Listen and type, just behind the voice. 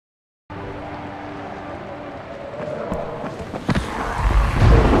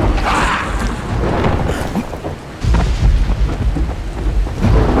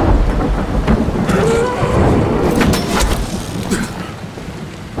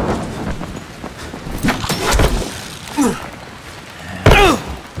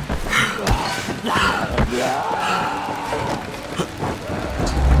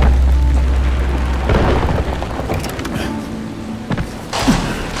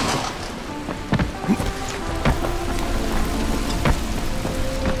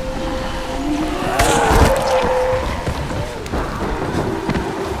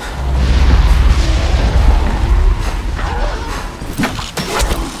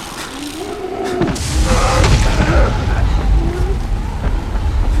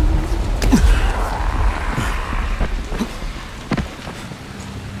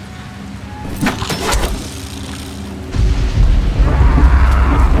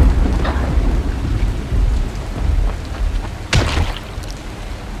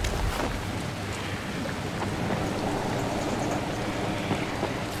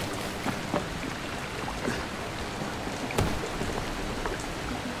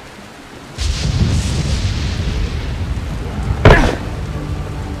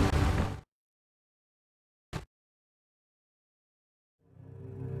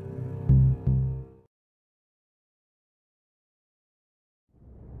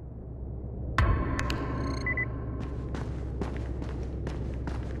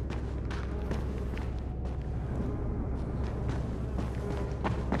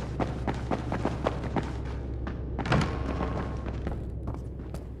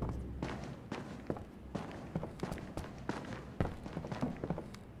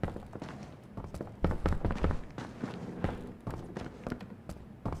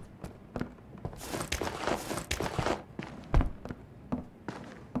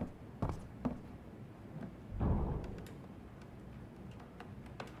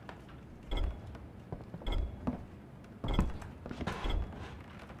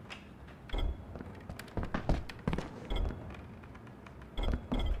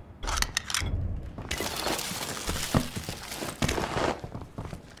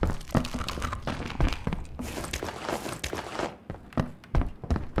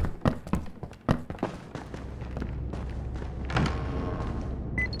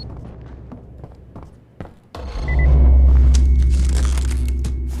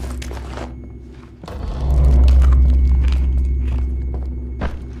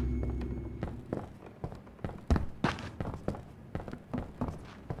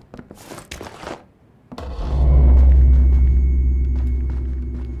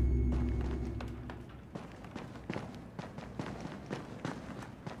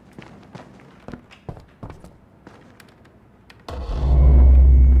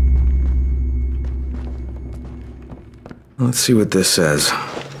Let's see what this says.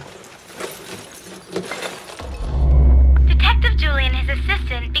 Detective Julie and his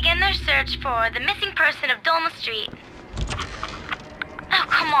assistant begin their search for the missing person of Dolma Street. Oh,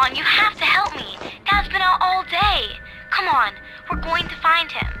 come on, you have to help me. Dad's been out all day. Come on, we're going to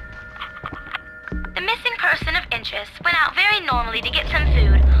find him. The missing person of interest went out very normally to get some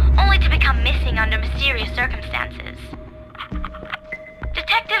food, only to become missing under mysterious circumstances.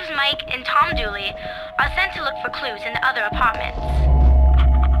 Detectives Mike and Tom Dooley are sent to look for clues in the other apartments.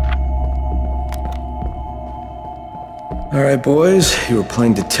 All right, boys, you were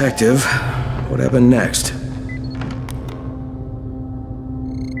playing detective. What happened next?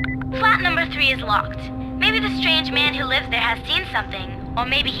 Flat number 3 is locked. Maybe the strange man who lives there has seen something, or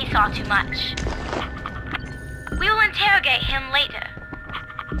maybe he saw too much. We will interrogate him later.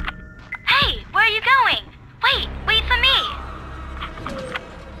 Hey, where are you going? Wait for me!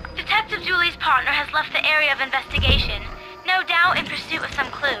 Detective Julie's partner has left the area of investigation, no doubt in pursuit of some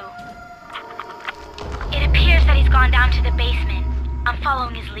clue. It appears that he's gone down to the basement. I'm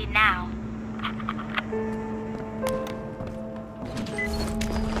following his lead now.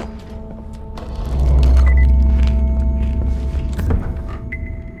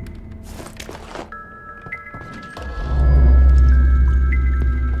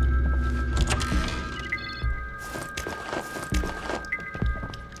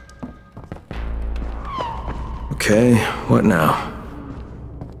 Okay, what now?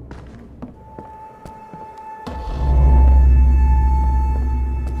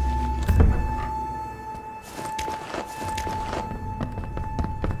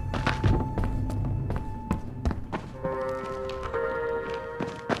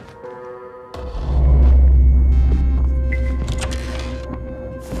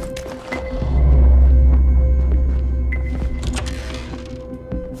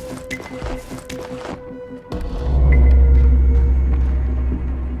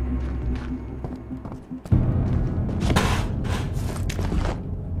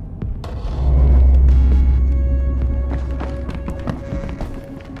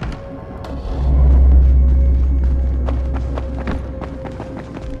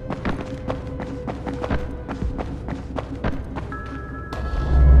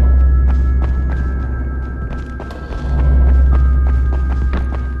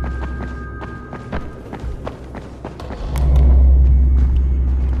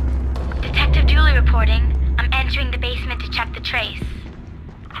 I'm entering the basement to check the trace.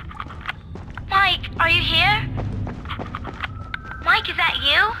 Mike, are you here? Mike, is that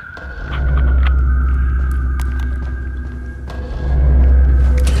you?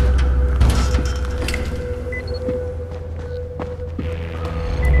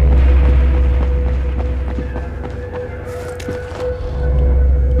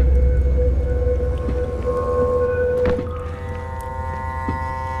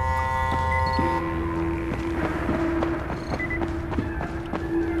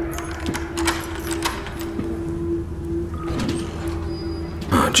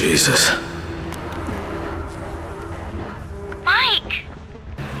 Jesus. Mike!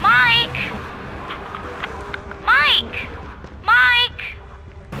 Mike! Mike! Mike!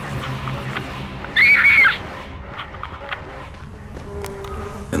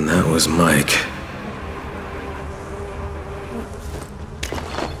 And that was Mike.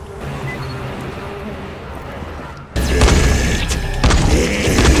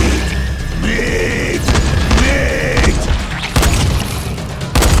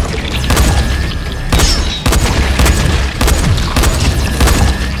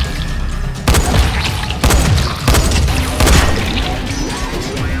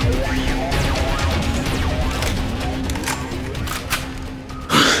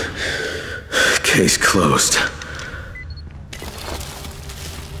 Case closed.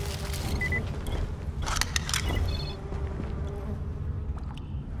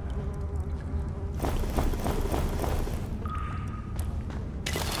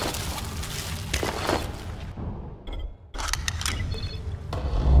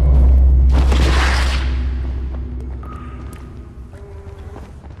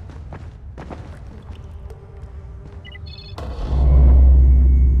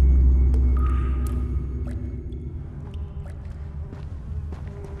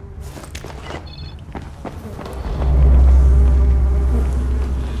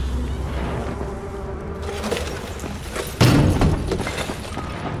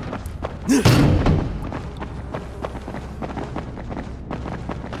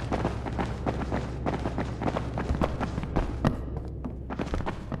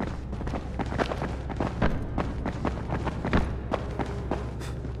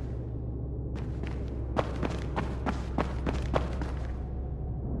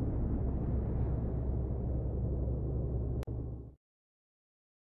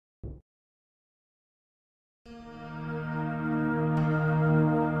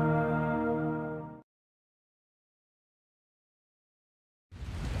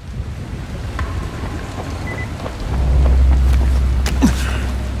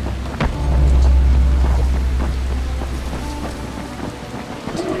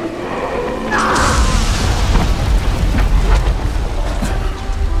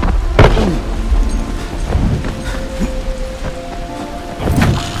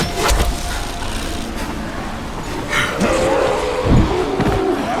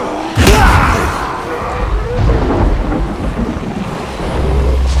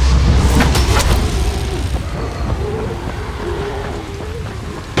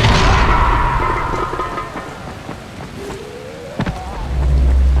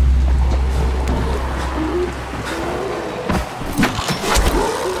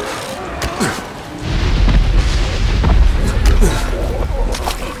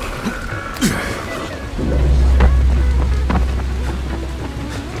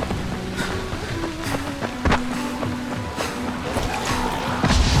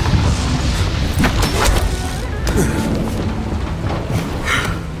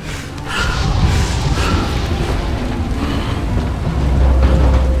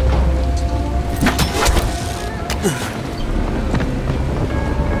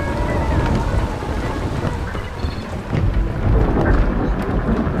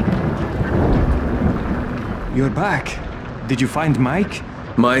 You're back. Did you find Mike?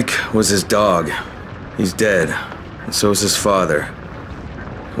 Mike was his dog. He's dead. And so is his father.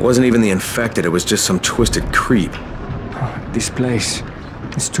 It wasn't even the infected, it was just some twisted creep. This place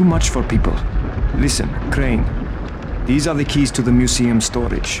is too much for people. Listen, Crane. These are the keys to the museum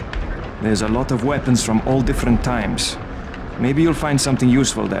storage. There's a lot of weapons from all different times. Maybe you'll find something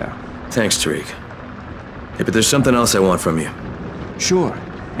useful there. Thanks, Tariq. Hey, but there's something else I want from you. Sure,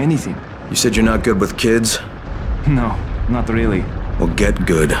 anything. You said you're not good with kids? No, not really. Well, get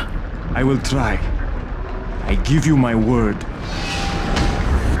good. I will try. I give you my word.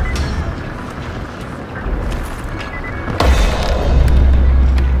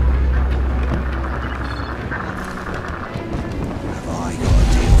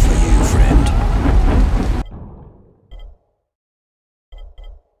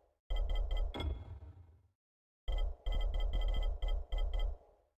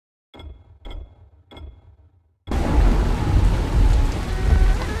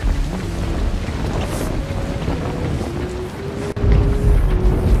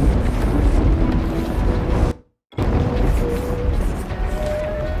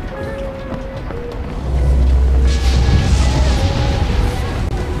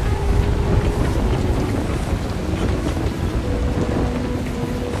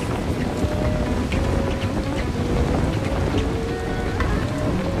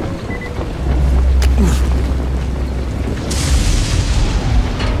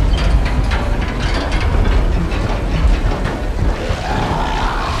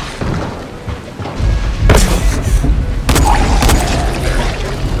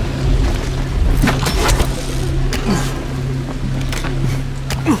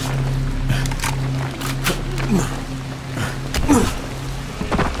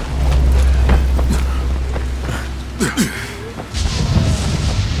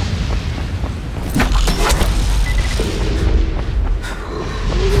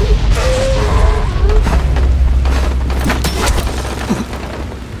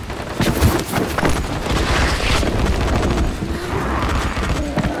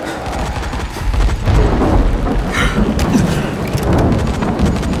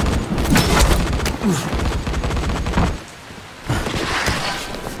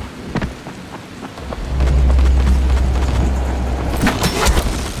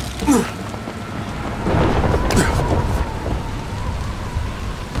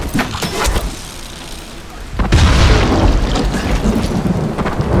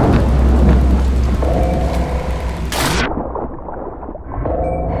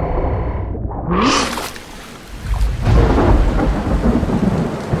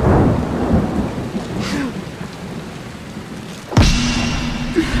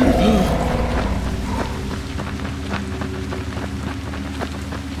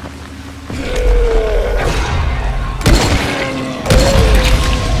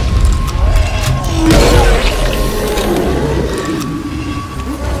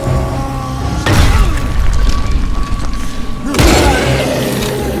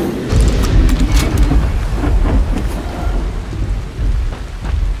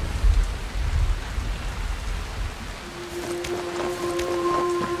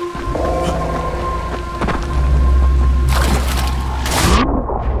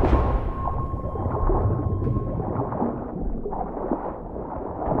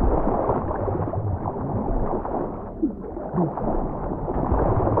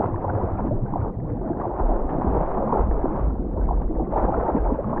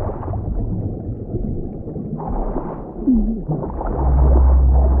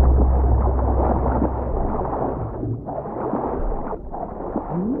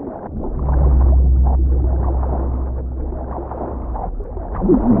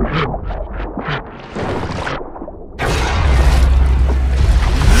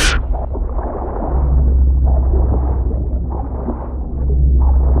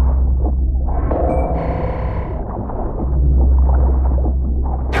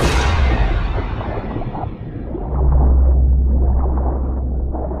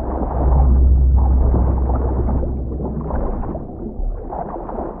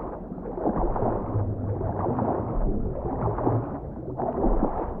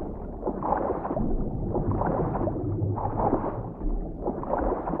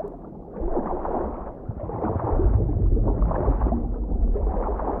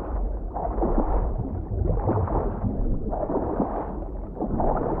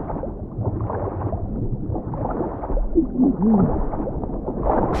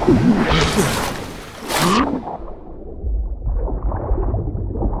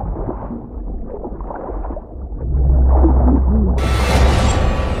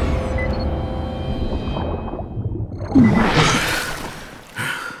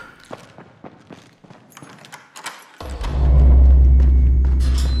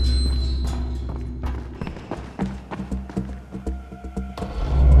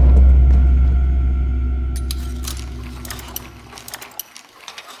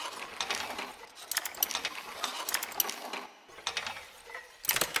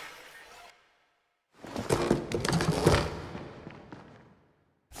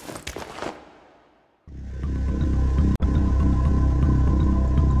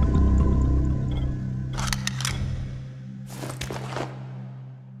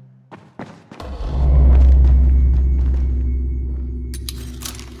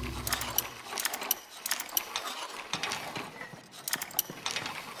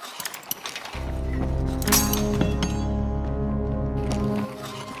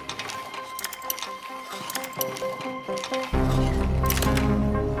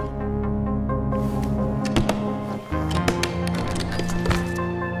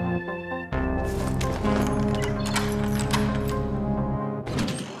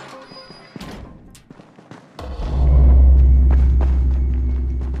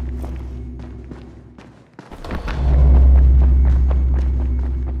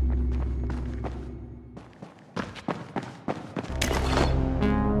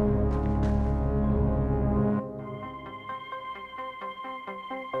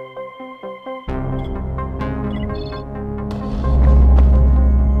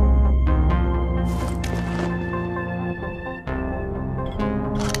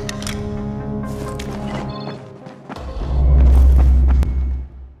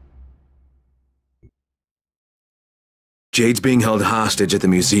 Jade's being held hostage at the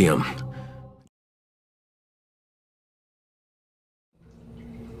museum.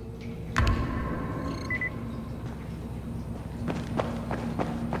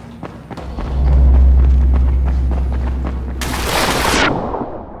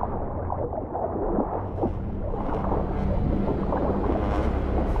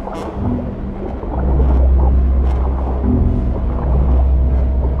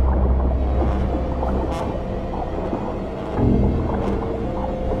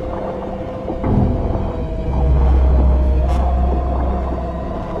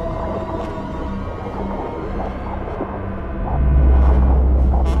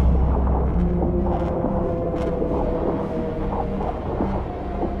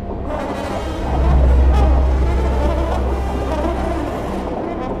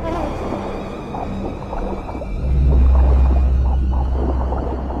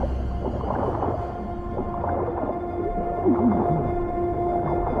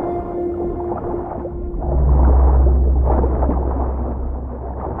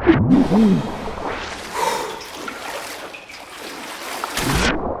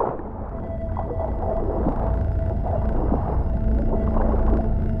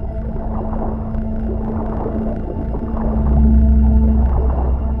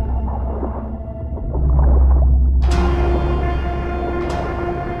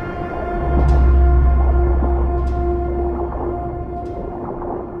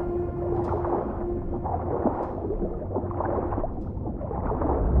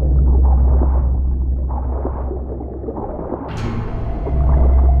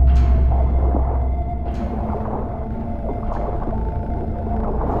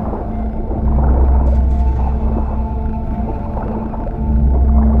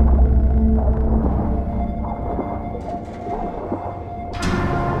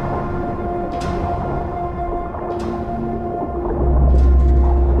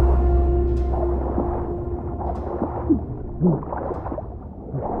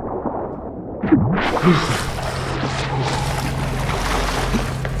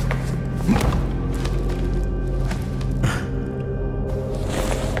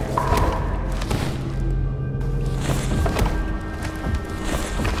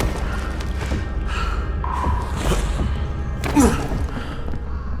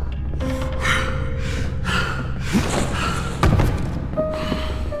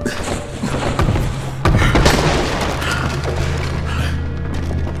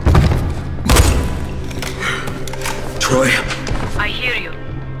 Troy? I hear you.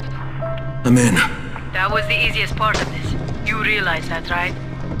 I'm in. That was the easiest part of this. You realize that, right?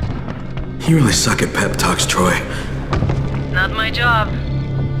 You really suck at pep talks, Troy. Not my job.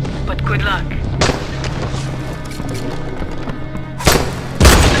 But good luck.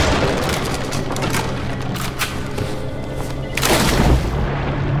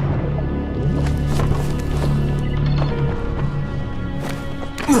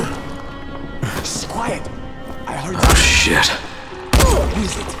 Quiet! I heard Oh, shit. Who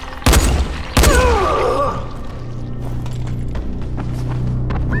is it?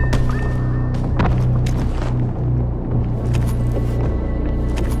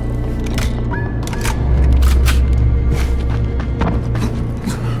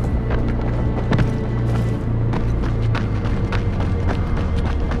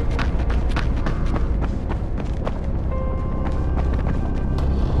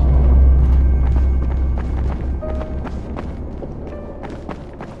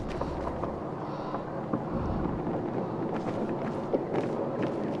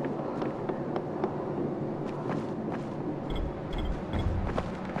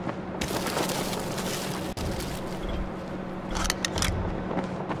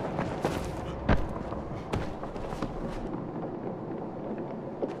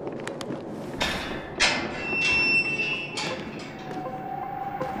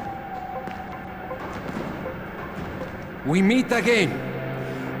 We meet again.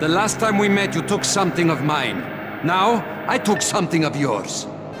 The last time we met, you took something of mine. Now, I took something of yours.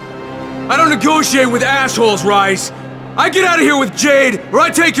 I don't negotiate with assholes, Rice. I get out of here with Jade, or I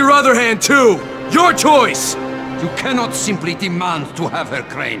take your other hand, too. Your choice. You cannot simply demand to have her,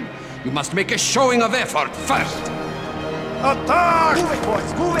 Crane. You must make a showing of effort first. Attack! Move it,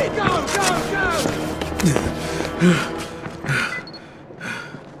 boys! Move it! Go!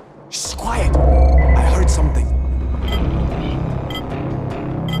 Shh, quiet! I heard something.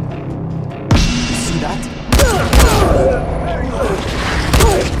 You see that?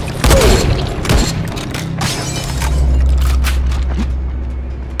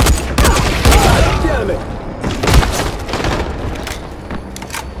 Damn it!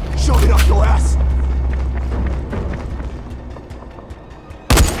 Shove it up your ass!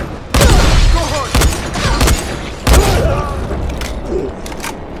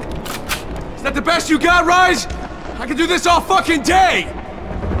 That the best you got, Rise? I can do this all fucking day!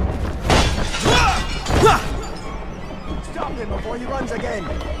 Stop him before he runs again!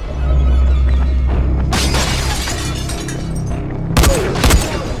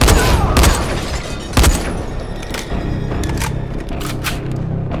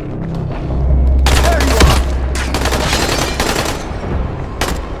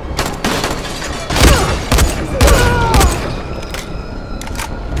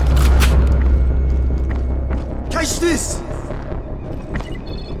 Catch this!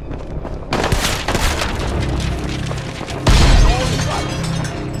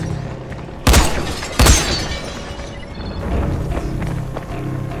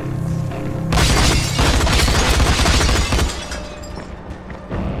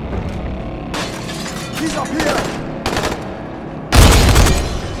 He's up here!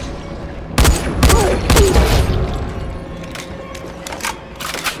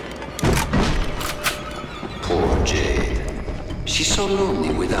 Poor Jade. She's so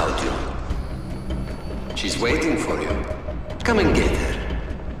lonely without you. She's waiting for you. Come and get her.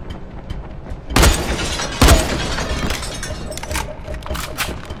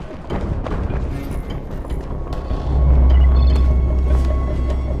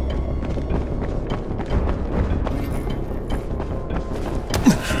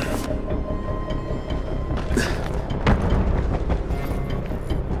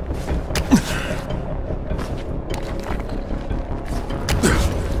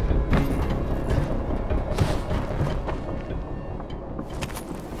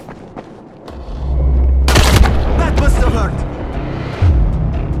 That must have hurt!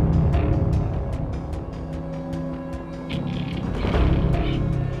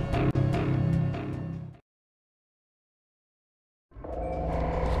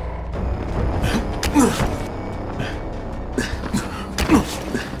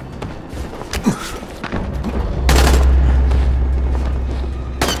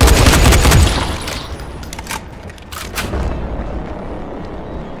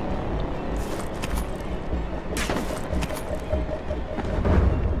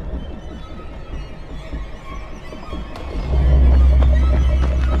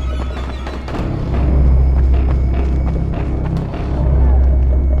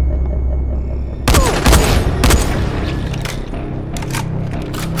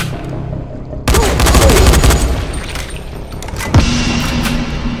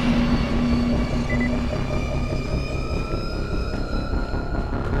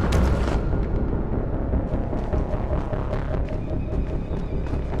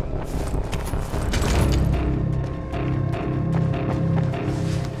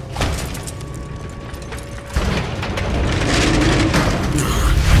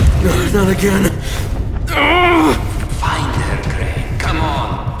 Not again. Find her, Crane. Come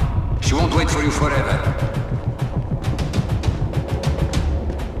on. She won't wait for you forever.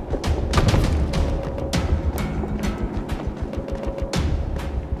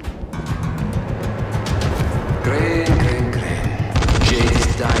 Crane. Jade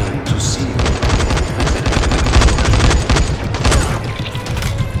is dying to see you.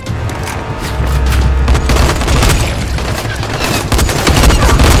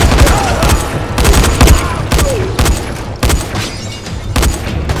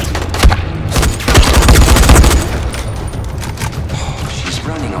 She's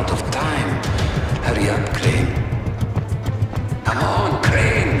running out of time. Hurry up, Crane. Come on,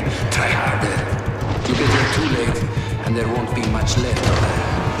 Crane. Try harder. You get here too late, and there won't be much left of her.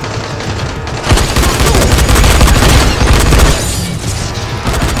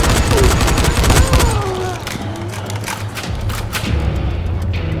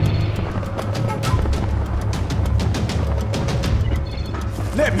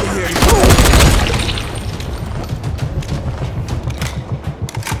 Let me hear you!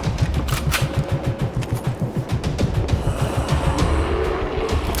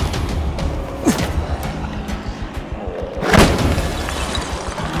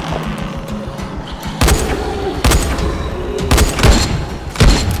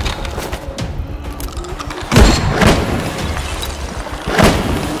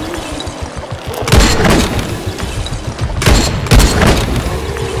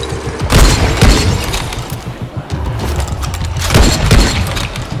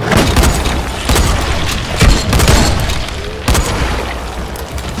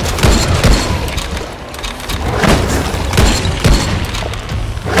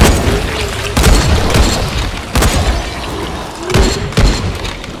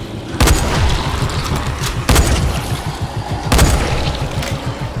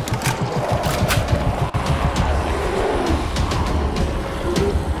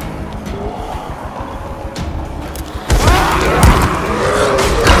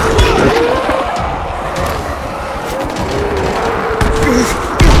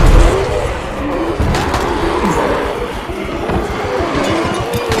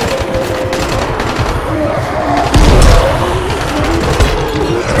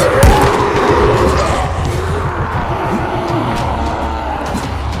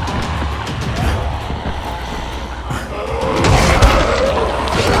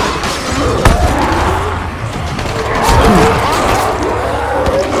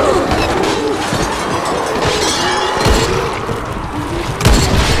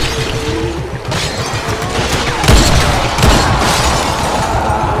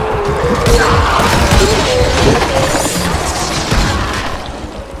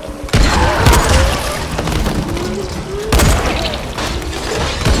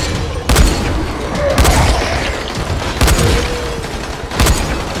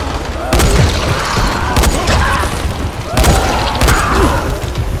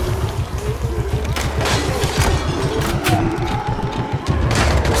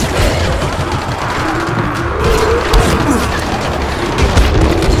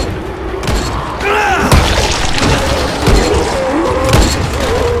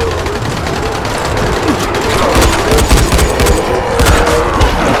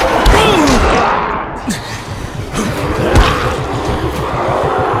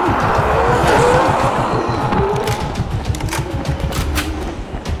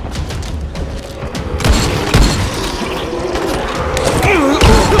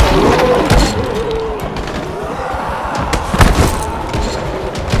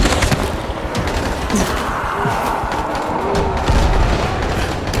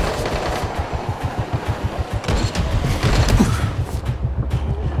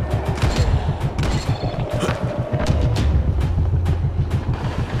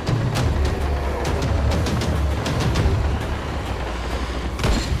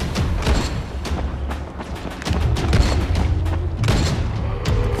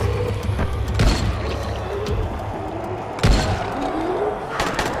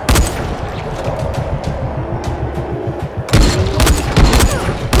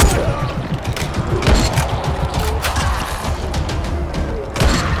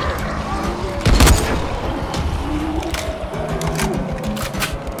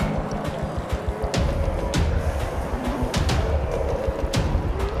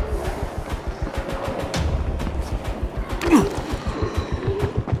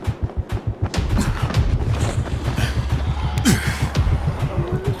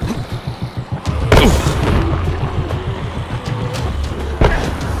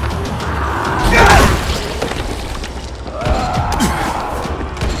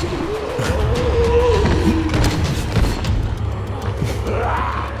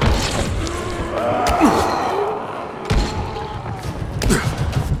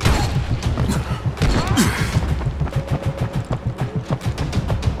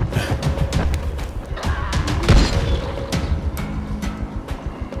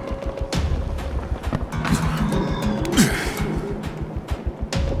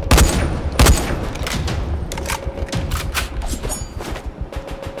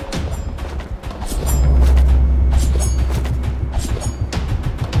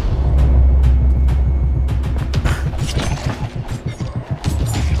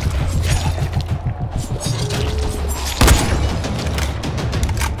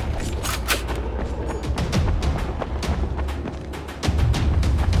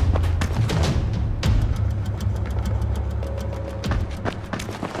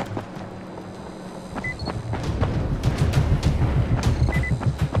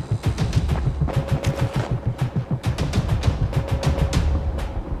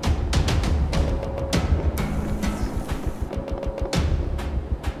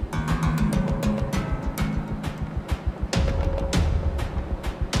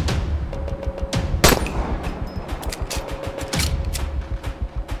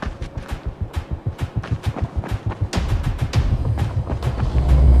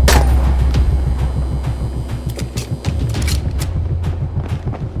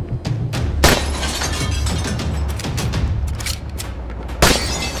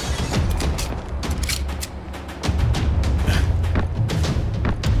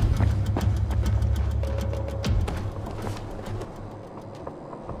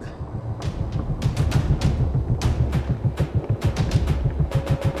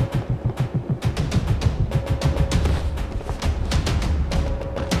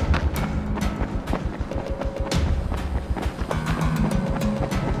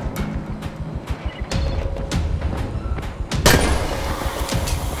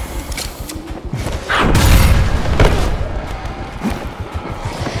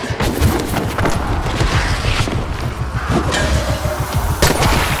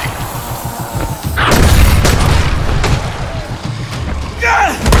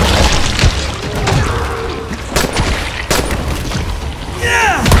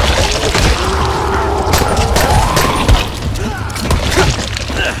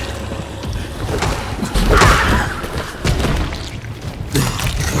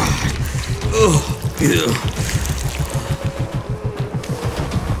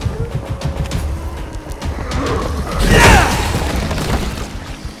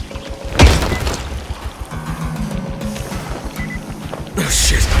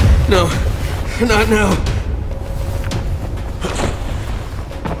 No, not now.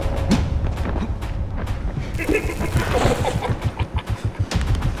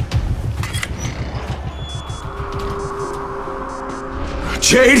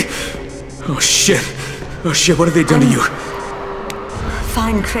 Jade? Oh shit. Oh shit, what have they done to you?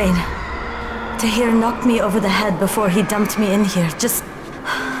 Fine, Crane. Tahir knocked me over the head before he dumped me in here. Just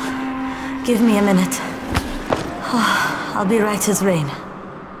give me a minute. I'll be right as rain.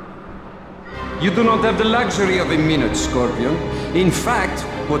 You do not have the luxury of a minute, Scorpion. In fact,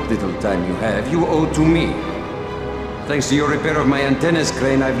 what little time you have, you owe to me. Thanks to your repair of my antennas,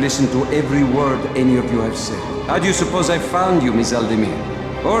 Crane, I've listened to every word any of you have said. How do you suppose I found you, Miss Aldemir?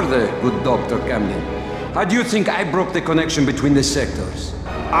 Or the good Dr. Camden? How do you think I broke the connection between the sectors?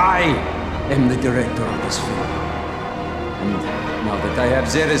 I am the director of this film. And now that I have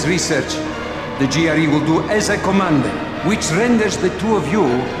Zera's research, the GRE will do as I command them, which renders the two of you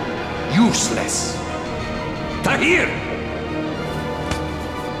useless. Tahir!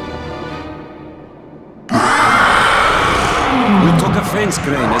 You took offense,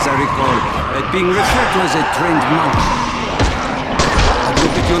 Crane, as I recall, at being referred to as a trained monkey. And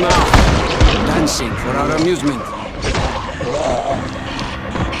look at you now, dancing for our amusement.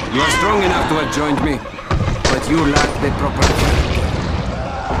 You are strong enough to have joined me, but you lack the proper character.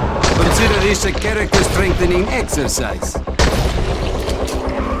 Consider this a character-strengthening exercise.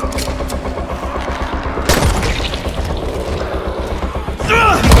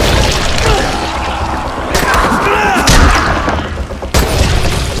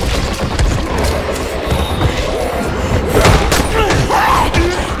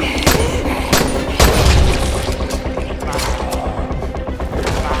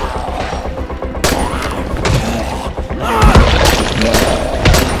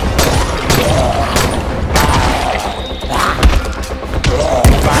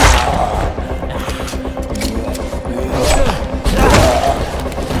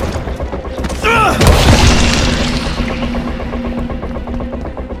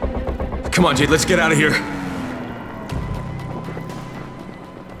 Come on, Jade, let's get out of here.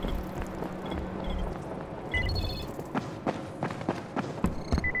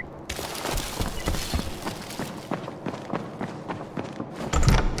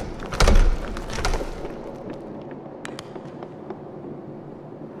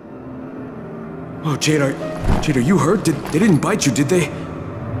 Oh, Jade, are you hurt? They didn't bite you, did they?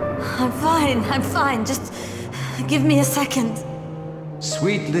 I'm fine. Just give me a second.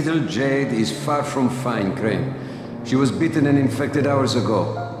 Sweet little Jade is far from fine, Crane. She was bitten and infected hours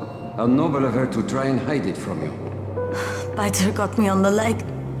ago. How noble of her to try and hide it from you. Biter got me on the leg.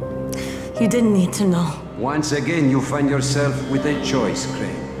 You didn't need to know. Once again, you find yourself with a choice,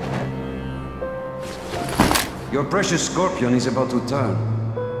 Crane. Your precious Scorpion is about to turn.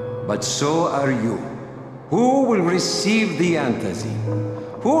 But so are you. Who will receive the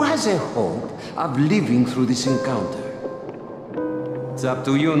antazine? Who has a hope of living through this encounter? It's up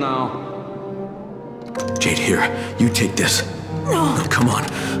to you now. Jade, here. You take this. No. Oh, come on.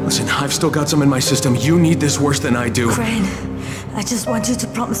 Listen, I've still got some in my system. You need this worse than I do. Crane, I just want you to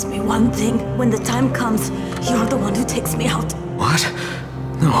promise me one thing. When the time comes, you're the one who takes me out. What?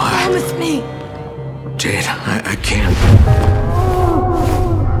 No, Promise me. Jade, I can't.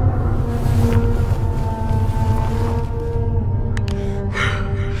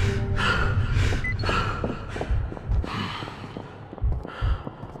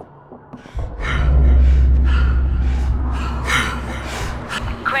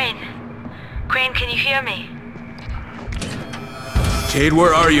 Crane, can you hear me? Jade,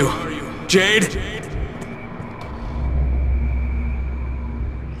 where are you? Jade?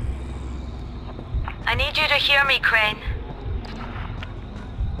 I need you to hear me, Crane.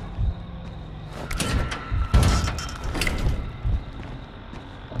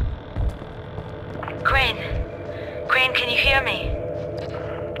 Crane, can you hear me?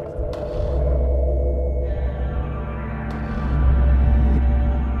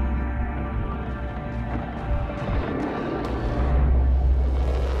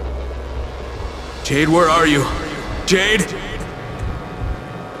 Jade, where are you? Jade?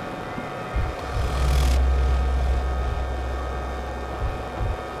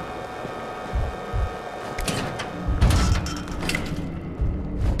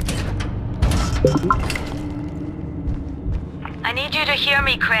 I need you to hear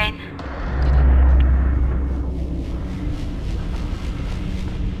me, Crane.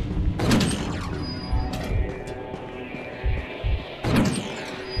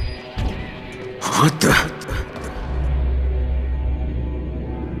 What the?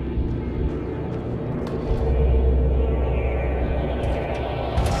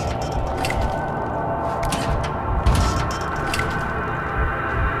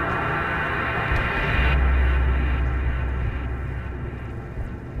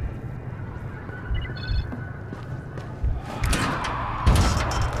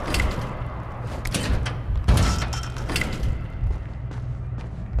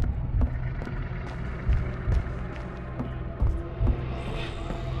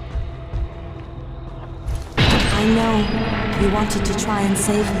 I know you wanted to try and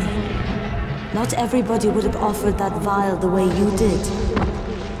save me. Not everybody would have offered that vial the way you did.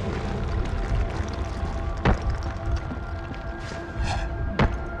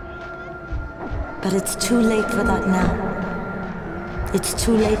 But it's too late for that now. It's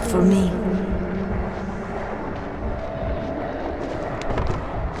too late for me.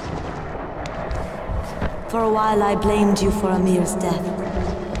 For a while I blamed you for Amir's death.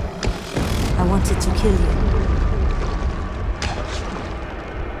 I wanted to kill you.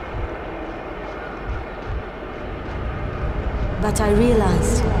 But I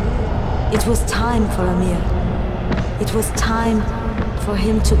realized it was time for Amir. It was time for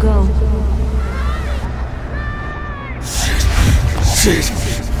him to go.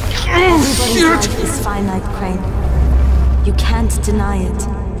 Everybody's life is finite, Crane. You can't deny it.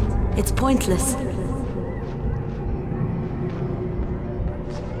 It's pointless.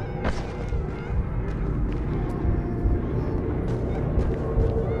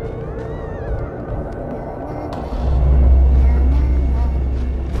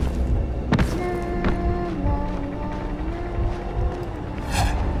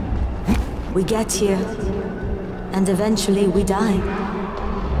 We get here, and eventually we die.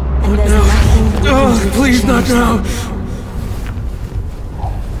 And there's nothing we can do to please, not change now! that.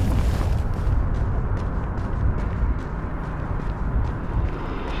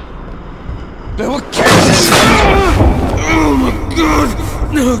 They will kill us! Oh my god!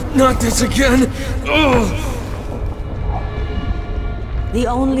 No, not this again! Oh. The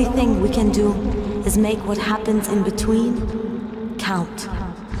only thing we can do is make what happens in between count.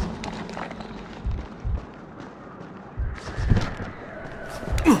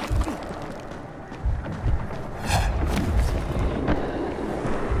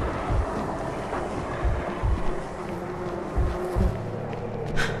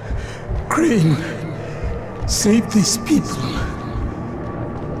 Crane, save these people.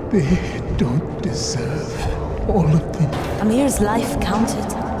 They don't deserve all of this. Amir's life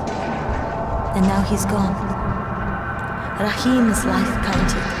counted. And now he's gone. Rahim's life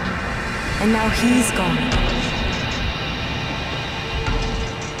counted. And now he's gone.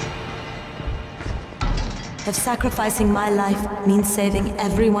 If sacrificing my life means saving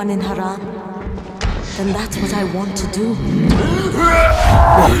everyone in Haram, then that's what I want to do.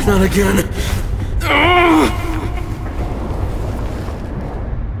 Not again.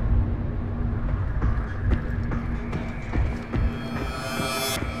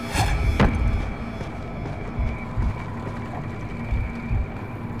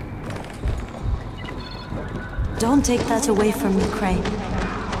 Don't take that away from me, Crane.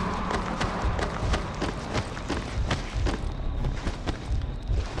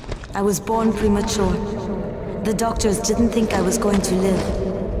 I was born premature. The doctors didn't think I was going to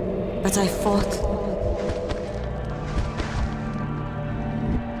live, but I fought.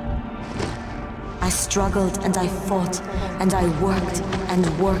 I struggled and I fought, and I worked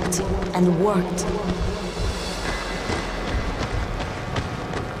and worked and worked.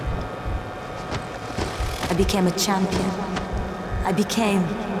 I became a champion. I became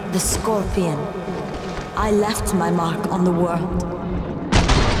the Scorpion. I left my mark on the world.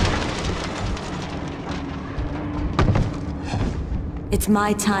 It's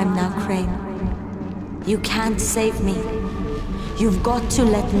my time now, Crane. You can't save me. You've got to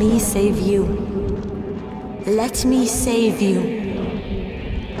let me save you. Let me save you.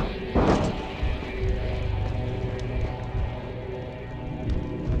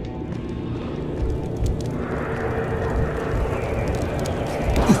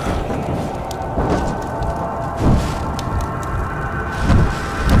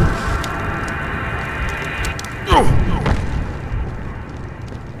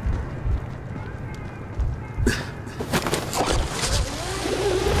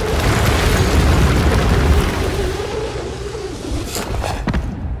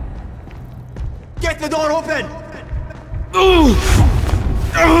 Get the door open!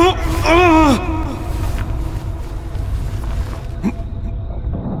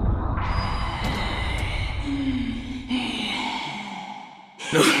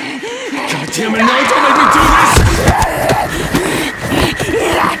 God damn it, no, don't make me do this!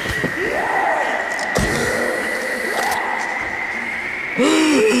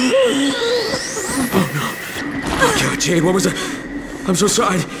 Oh no. Oh God, Jade, what was that? I'm so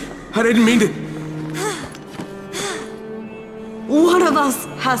sorry. I didn't mean to. One of us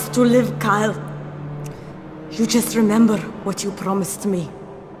has to live, Kyle. You just remember what you promised me.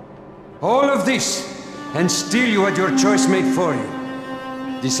 All of this, and still you had your choice made for you.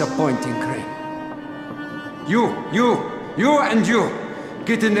 Disappointing, Crane. You, and you.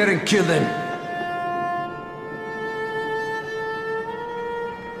 Get in there and kill them.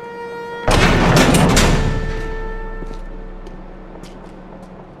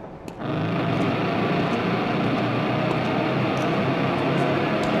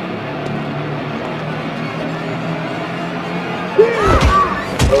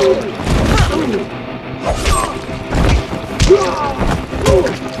 It's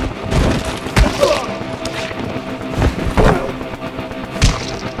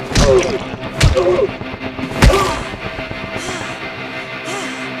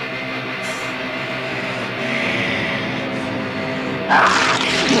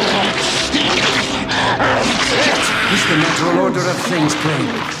the natural order of things, Crane.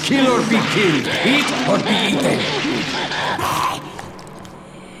 Kill or be killed. Eat or be eaten.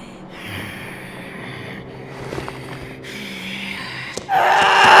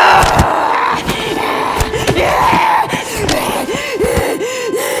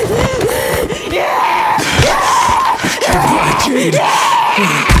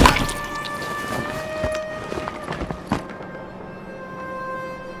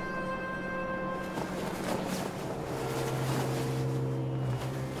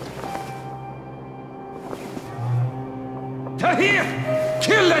 Tahir!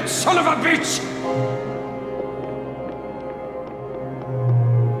 Kill that son of a bitch!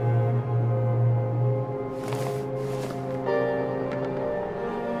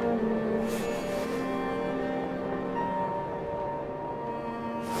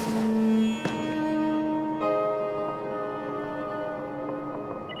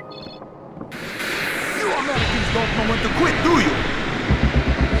 You Americans don't know when to quit, do you?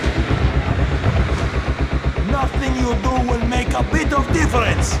 Nothing you do will make a bit of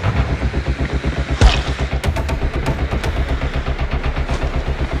difference.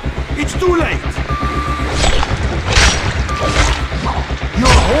 It's too late.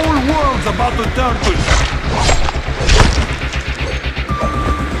 Your whole world's about to turn to you.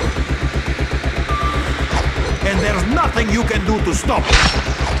 And there's nothing you can do to stop it.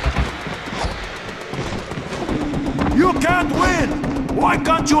 You can't win! Why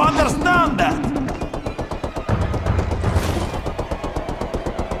can't you understand that?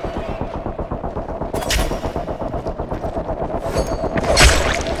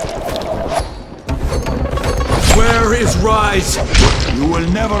 Where is Rise? You will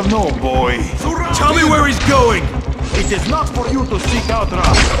never know, boy. Tell me where he's going! It is not for you to seek out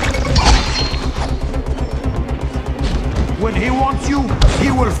Rise. When he wants you,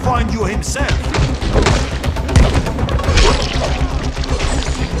 he will find you himself.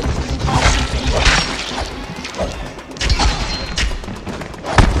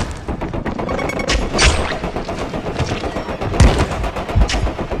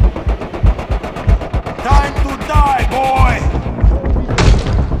 Time to die, boy!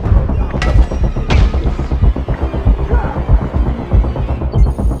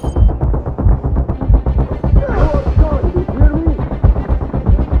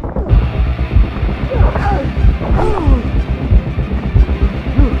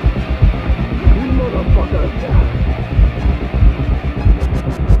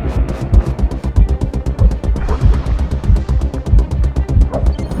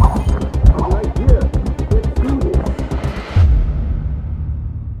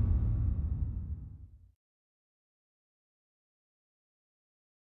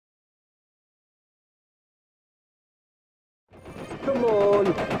 Come on,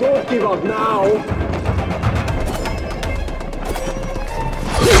 don't give up now.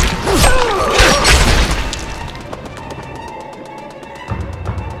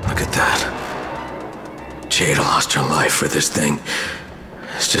 Look at that. Jade lost her life for this thing.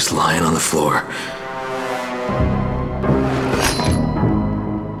 It's just lying on the floor.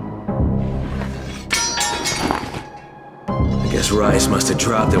 I guess Rice must have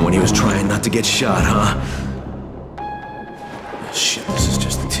dropped it when he was trying not to get shot, huh? Shit, this is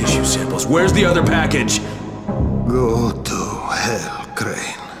just the tissue samples. Where's the other package? Go to hell,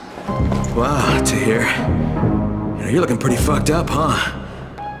 Crane. Wow, Tahir. You know, you're looking pretty fucked up, huh?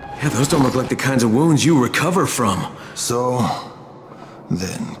 Yeah, those don't look like the kinds of wounds you recover from. So,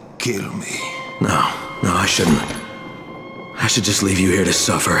 then kill me. No, I shouldn't. I should just leave you here to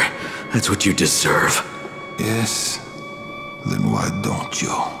suffer. That's what you deserve. Yes? Then why don't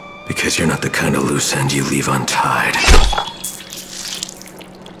you? Because you're not the kind of loose end you leave untied.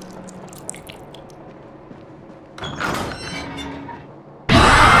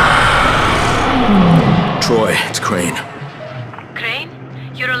 Troy, it's Crane. Crane?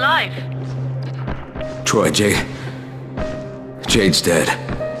 You're alive. Troy, Jade's dead.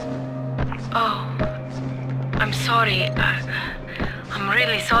 Oh. I'm sorry. I'm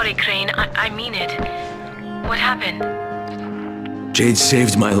really sorry, Crane. I mean it. What happened? Jade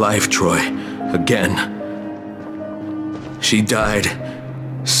saved my life, Troy. Again. She died,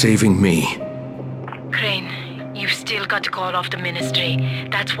 saving me. Crane, you've still got to call off the ministry.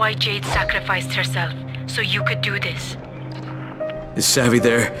 That's why Jade sacrificed herself, so you could do this. Is Savvy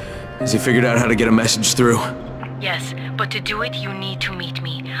there? Has he figured out how to get a message through? Yes, but to do it, you need to meet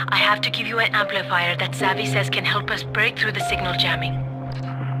me. I have to give you an amplifier that Savvy says can help us break through the signal jamming.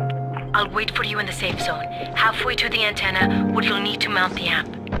 I'll wait for you in the safe zone, halfway to the antenna, where you'll need to mount the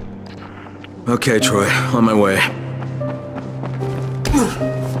amp. Okay, Troy, on my way.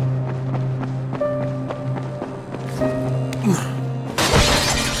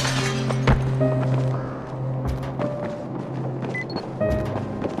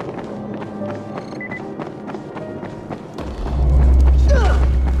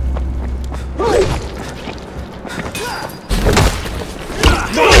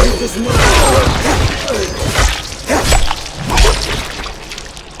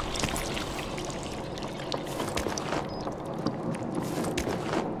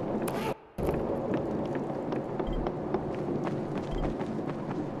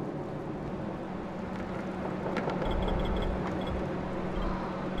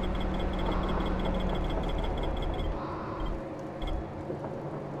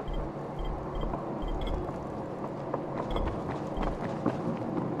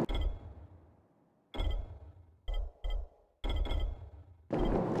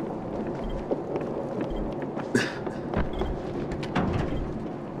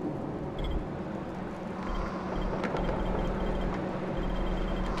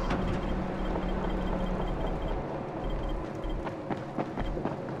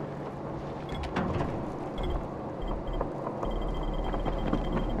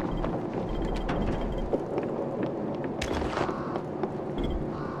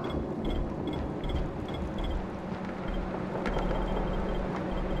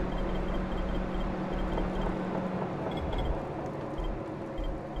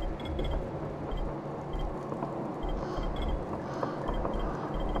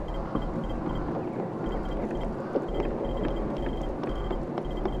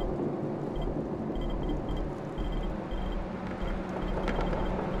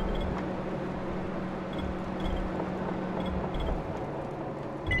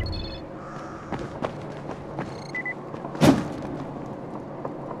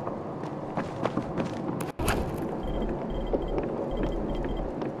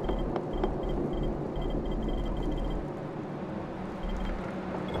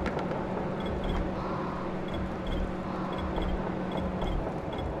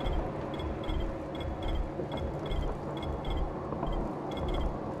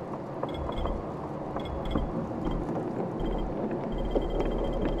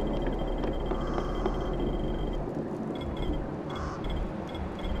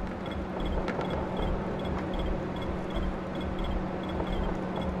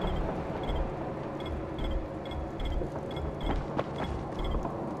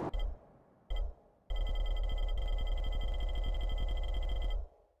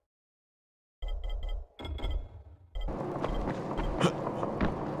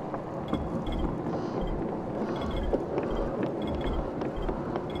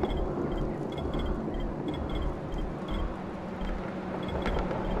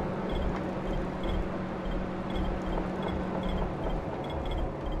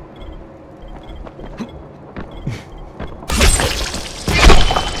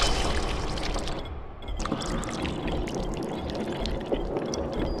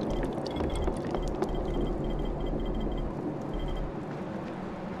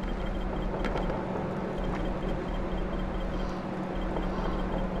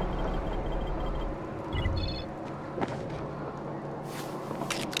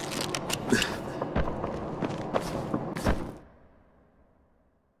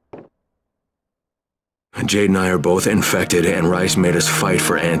 Jade and I are both infected, and Rice made us fight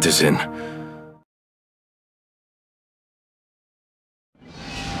for Antizin.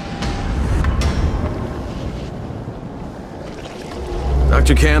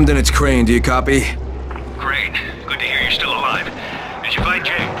 Dr. Camden, it's Crane. Do you copy? Crane, good to hear you're still alive. Did you find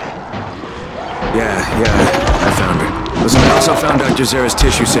Jade? Yeah, I found her. Listen, I also found Dr. Zera's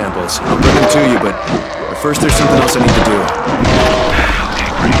tissue samples. I'll bring them to you, but first there's something else I need to do.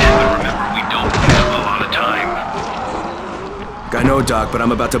 Okay, great. But remember, we don't have a lot of time. I know, Doc, but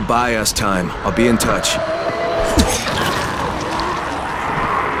I'm about to buy us time. I'll be in touch.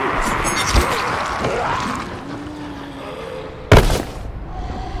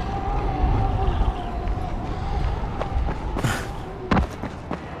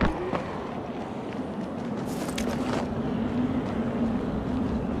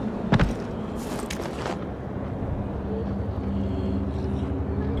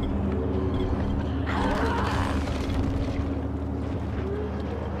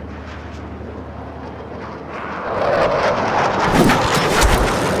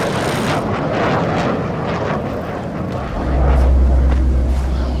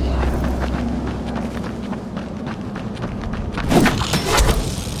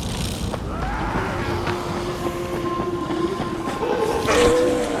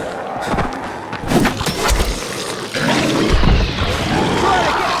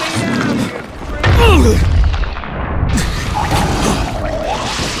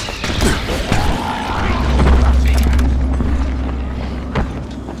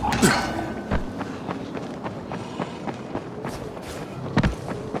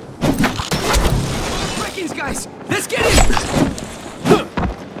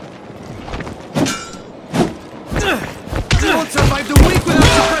 can't survive the week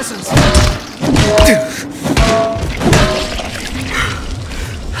without your presence!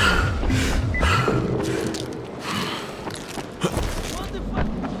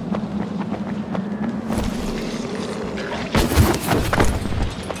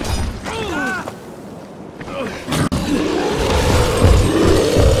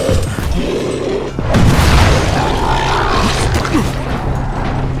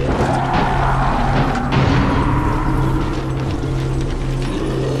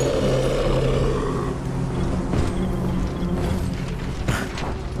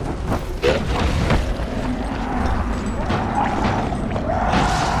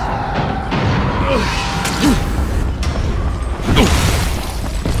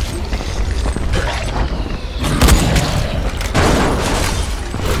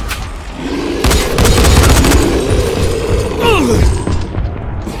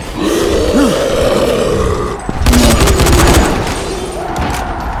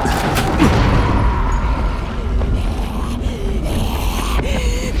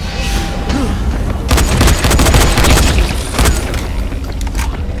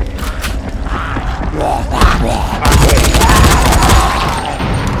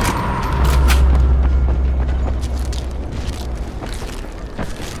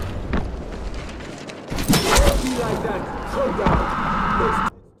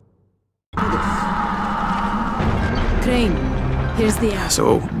 Crane, here's the app.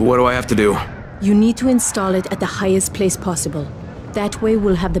 So, what do I have to do? You need to install it at the highest place possible. That way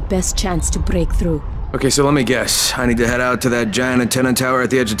we'll have the best chance to break through. Okay, so let me guess. I need to head out to that giant antenna tower at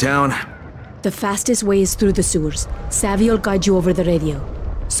the edge of town? The fastest way is through the sewers. Savvy will guide you over the radio.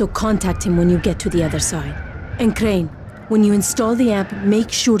 So contact him when you get to the other side. And Crane, when you install the app,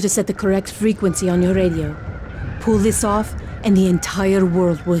 make sure to set the correct frequency on your radio. Pull this off, and the entire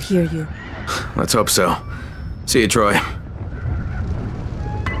world will hear you. Let's hope so. See you, Troy.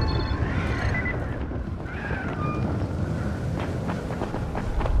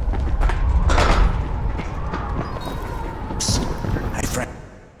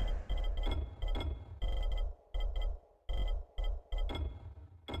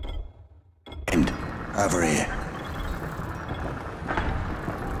 Over here.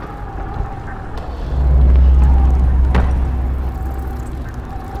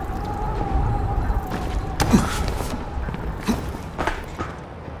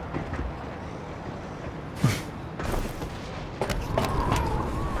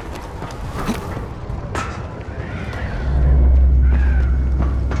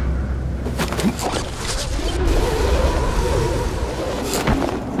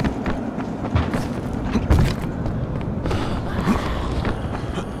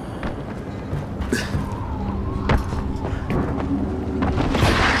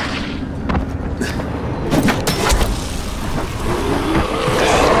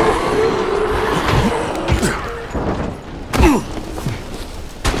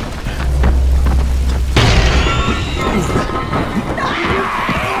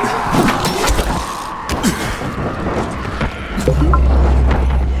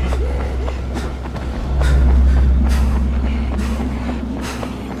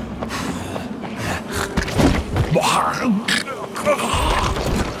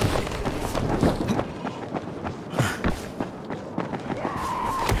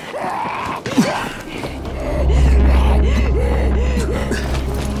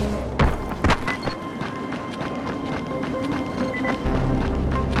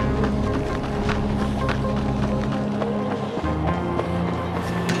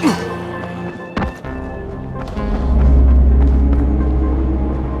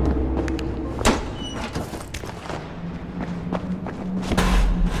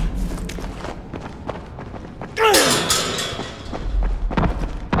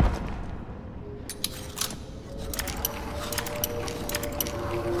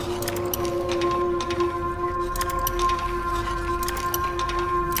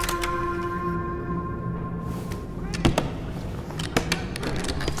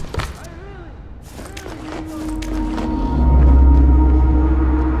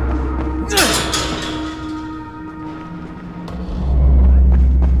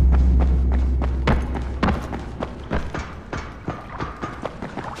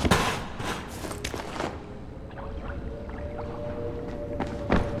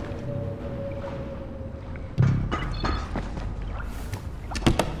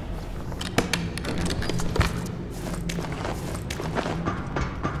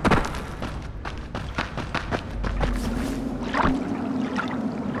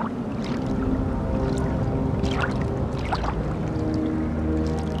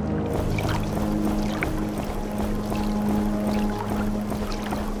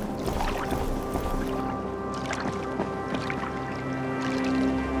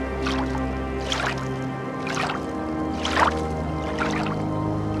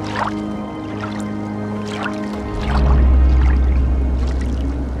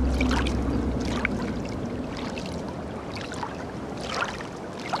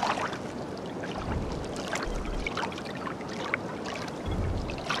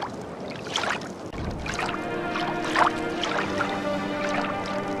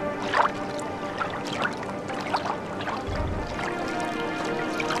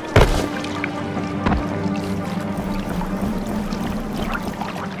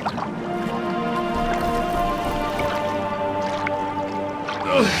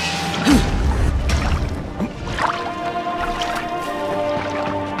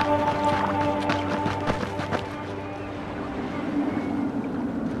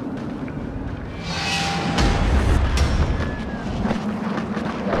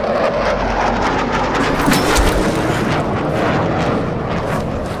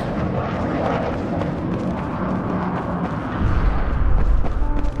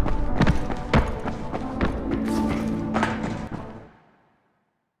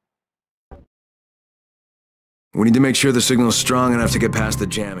 We need to make sure the signal's strong enough to get past the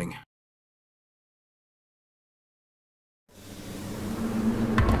jamming.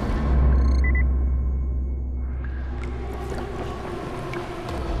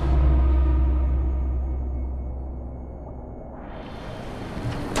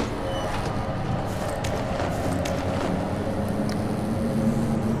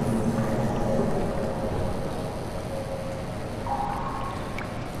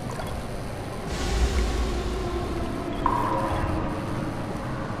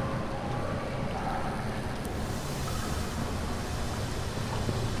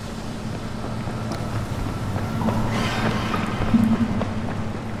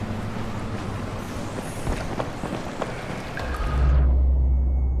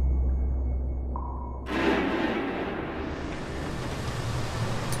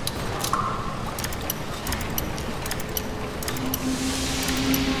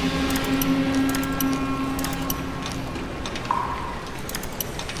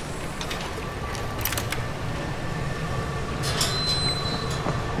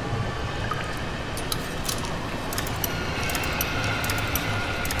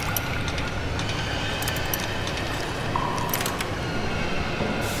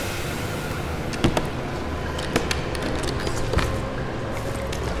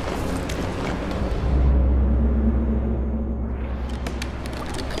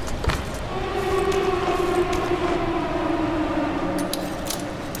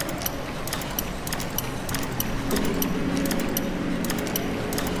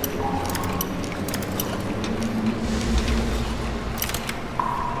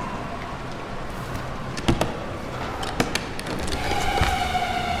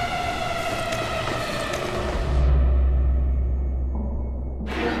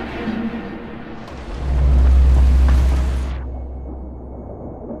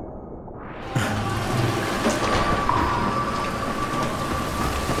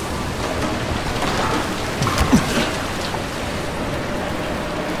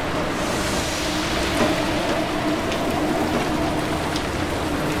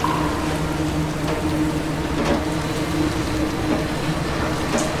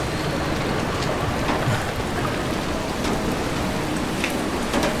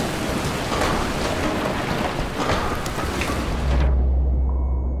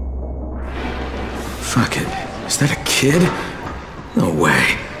 Fuck it. Is that a kid? No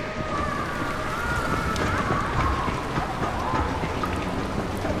way.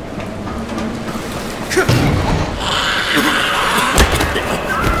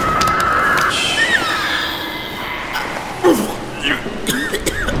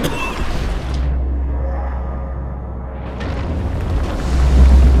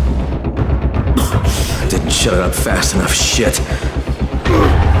 I didn't shut it up fast enough, shit.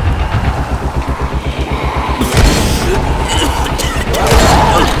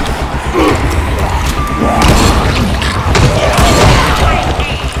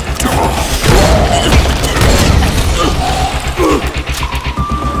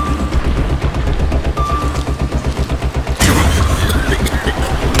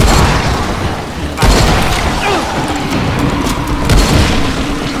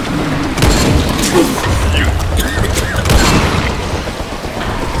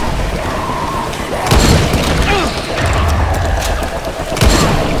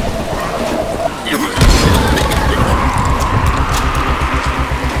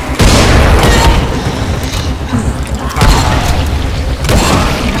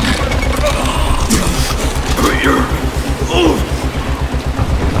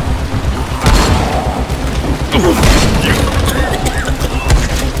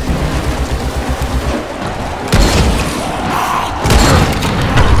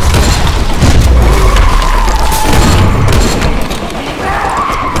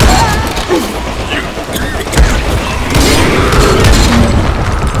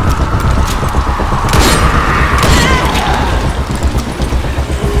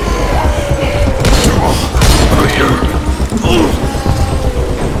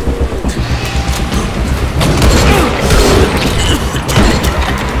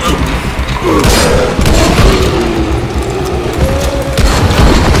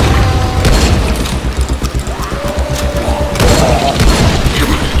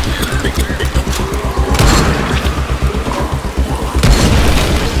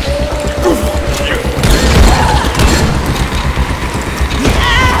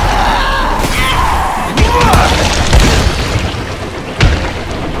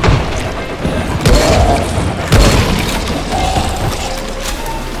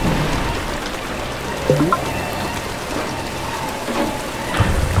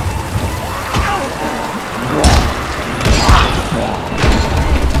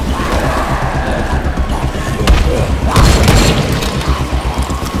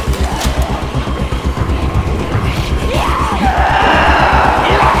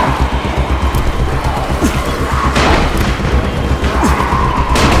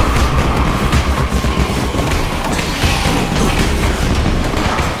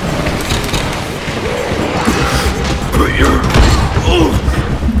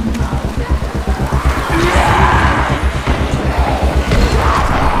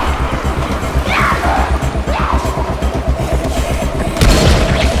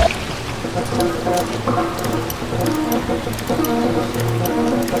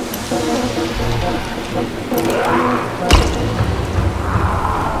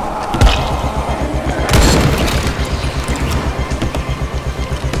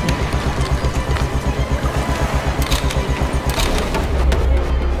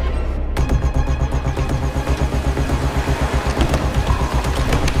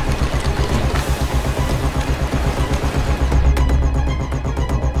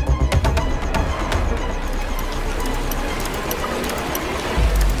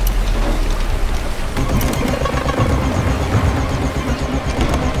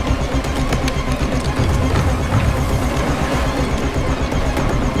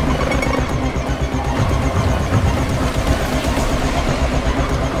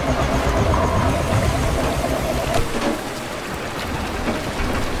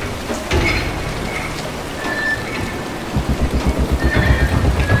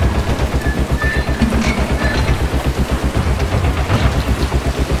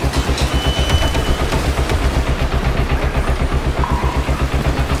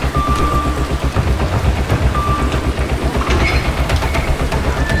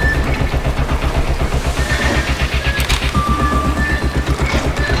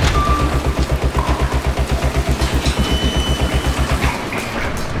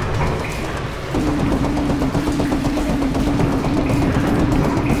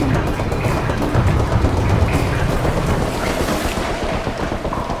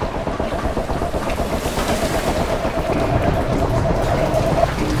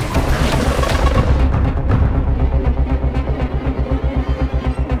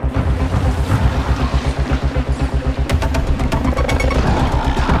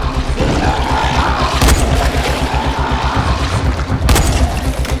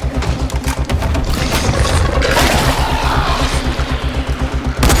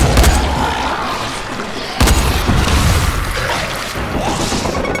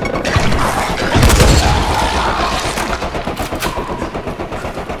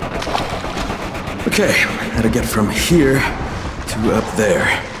 Okay, how to get from here to up there.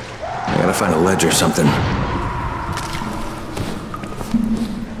 I gotta find a ledge or something.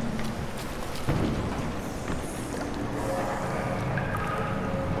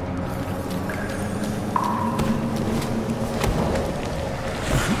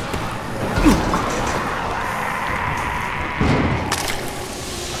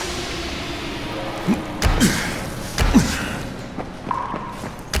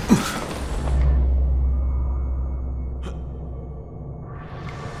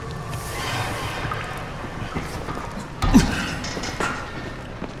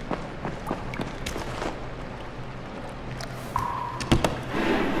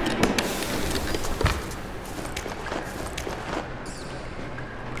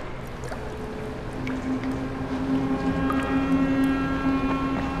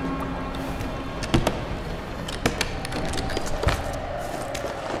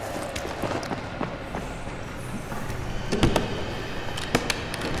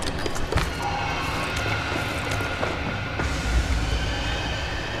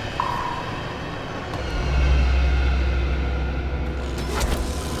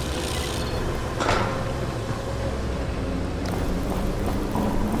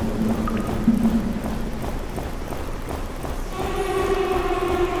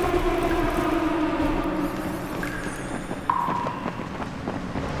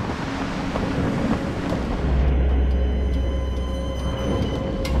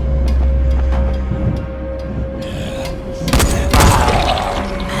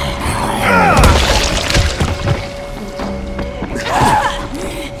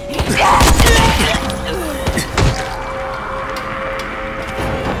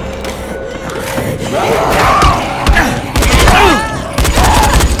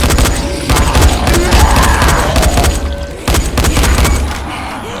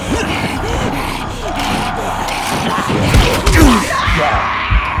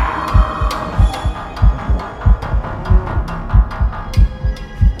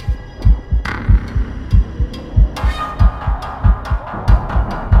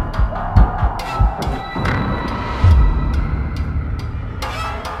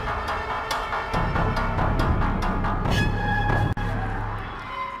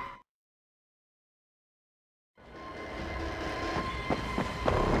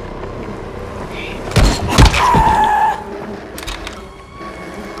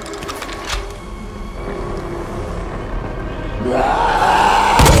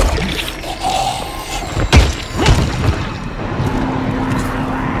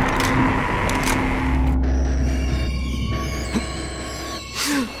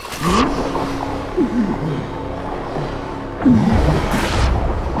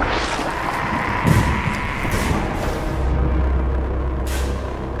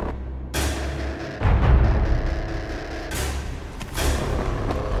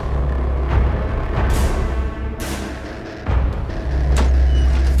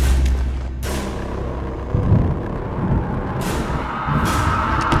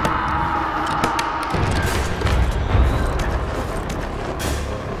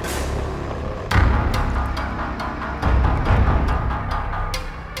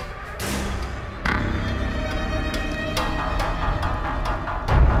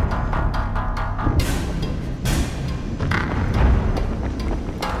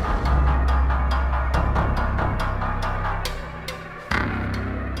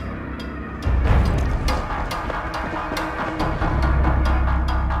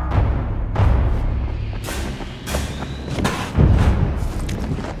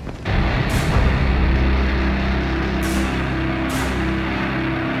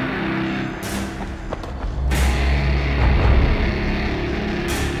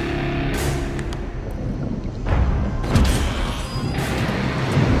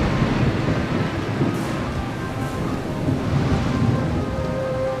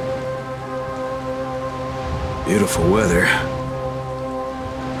 Beautiful weather.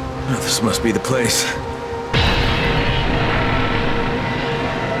 Oh, this must be the place.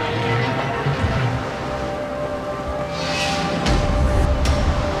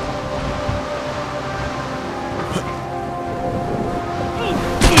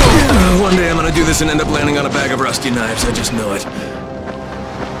 One day I'm gonna do this and end up landing on a bag of rusty knives. I just know it.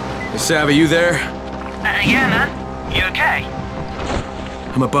 Hey, Savvy, you there? Yeah, man. You okay?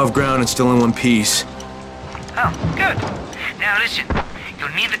 I'm above ground and still in one piece. Oh, good. Now listen, you'll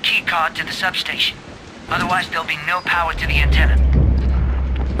need the key card to the substation. Otherwise there'll be no power to the antenna.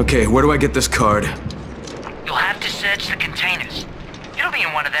 Okay, where do I get this card? You'll have to search the containers. It'll be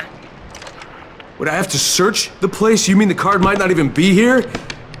in one of them. Would I have to search the place? You mean the card might not even be here?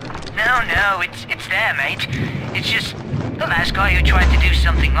 No, it's there, mate. It's just the last guy who tried to do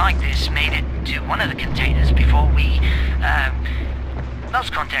something like this made it to one of the containers before we,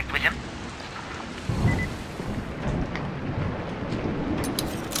 lost contact with him.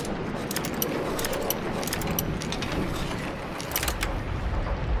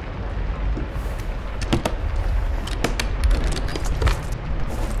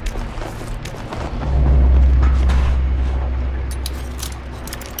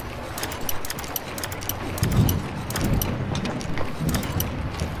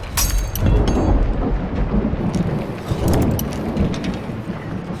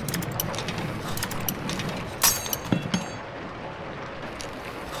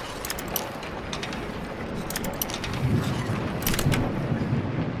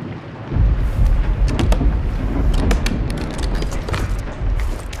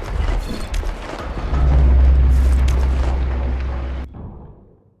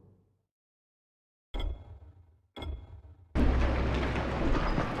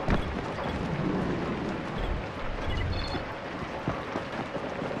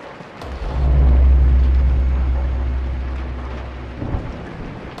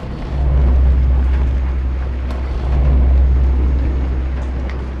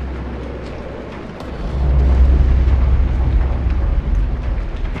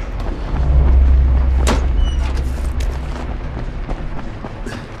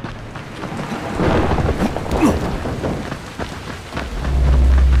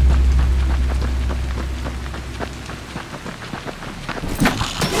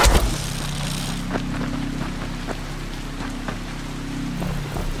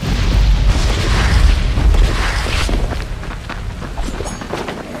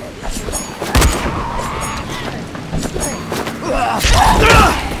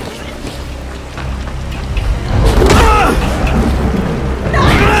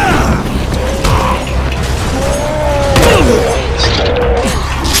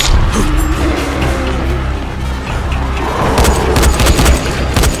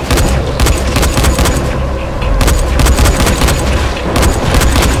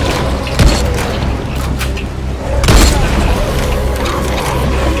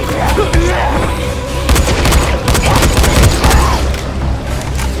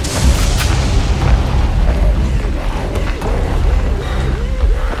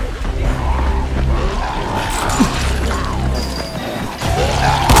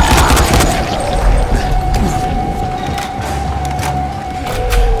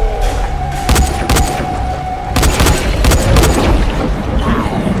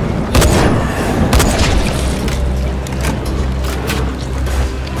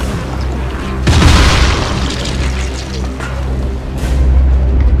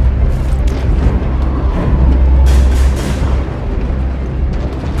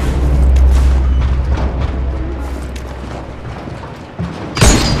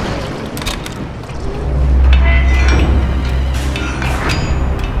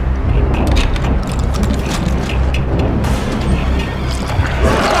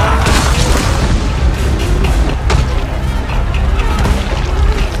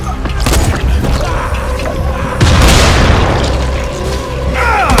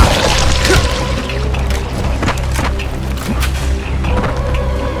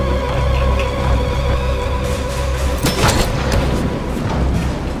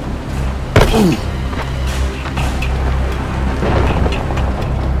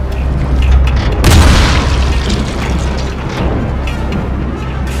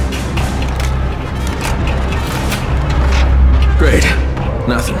 Great.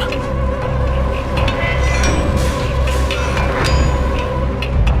 Nothing.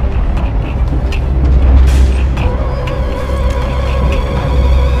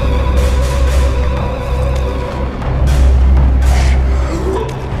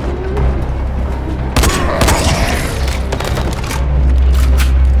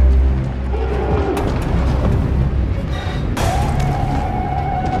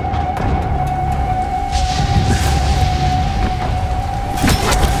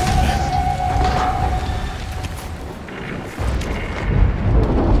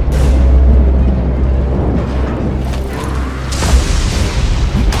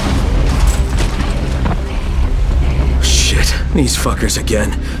 These fuckers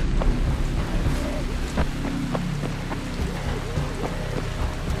again.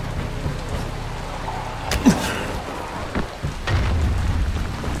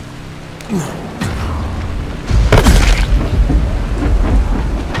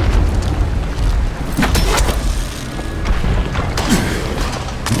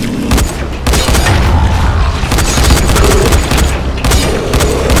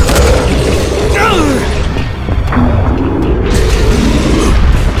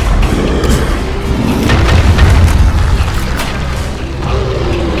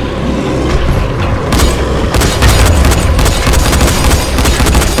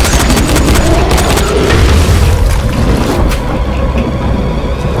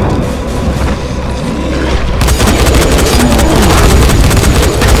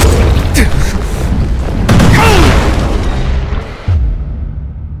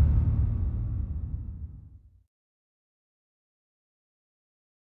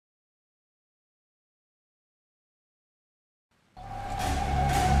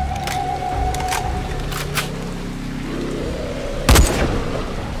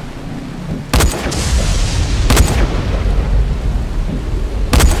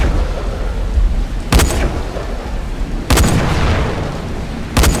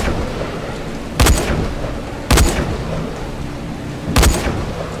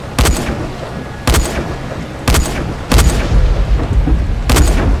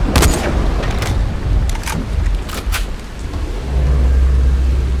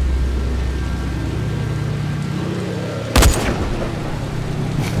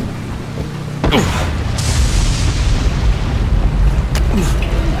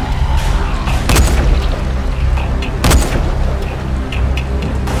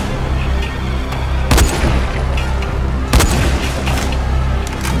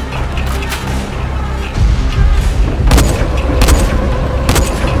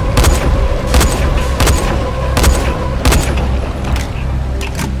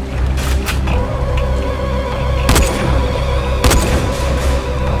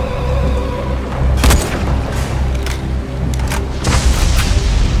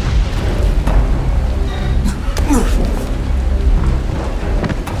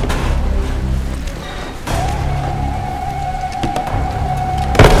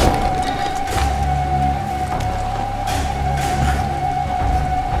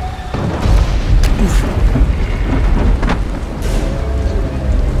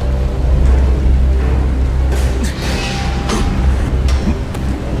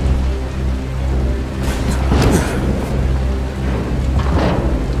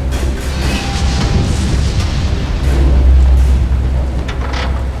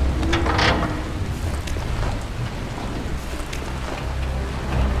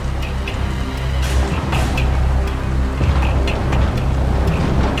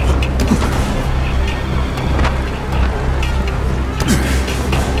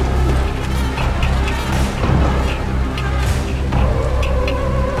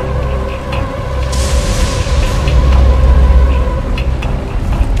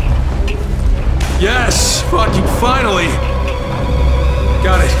 Yes! Fucking finally!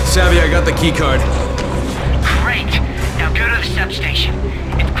 Got it. Savvy, I got the keycard. Great. Now go to the substation.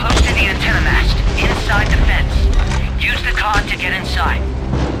 It's close to the antenna mast, inside the fence. Use the card to get inside.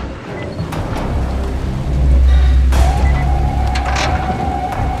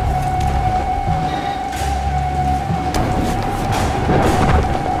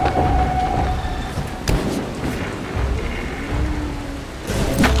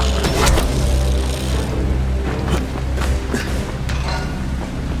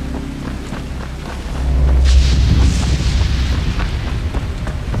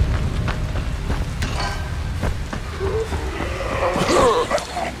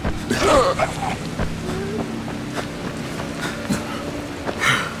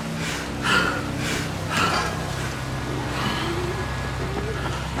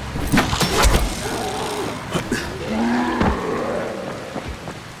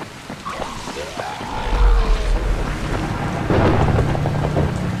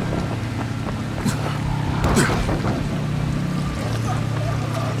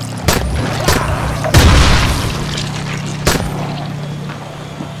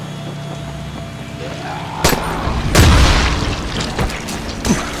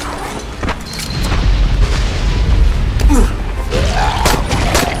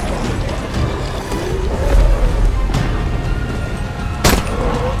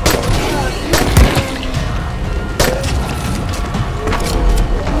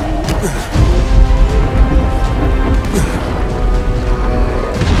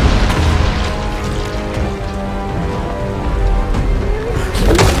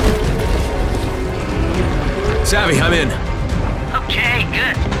 Savvy, I'm in. Okay,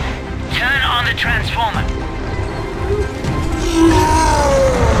 good. Turn on the transformer.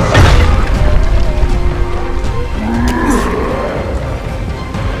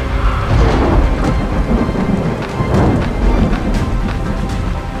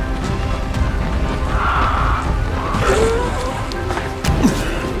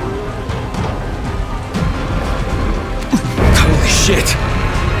 Holy shit!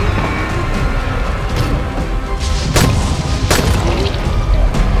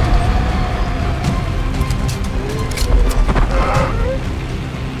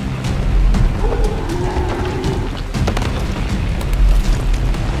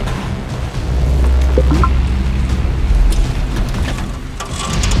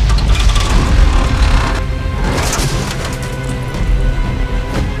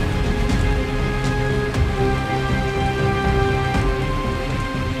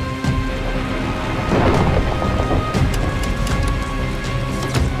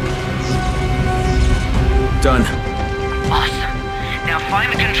 Done. Awesome. Now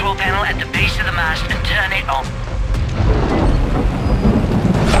find the control panel at the base of the mast and turn it on.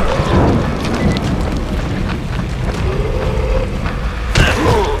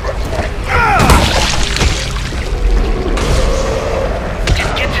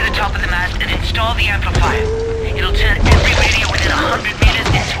 Just get to the top of the mast and install the amplifier. It'll turn every radio within 100 meters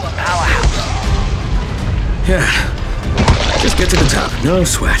into a powerhouse. Yeah. Just get to the top. No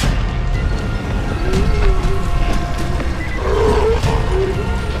sweat.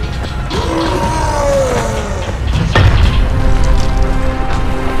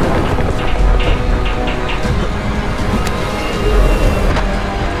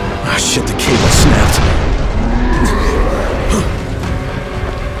 Shit, the cable snapped.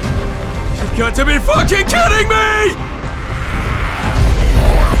 You've got to be fucking kidding me!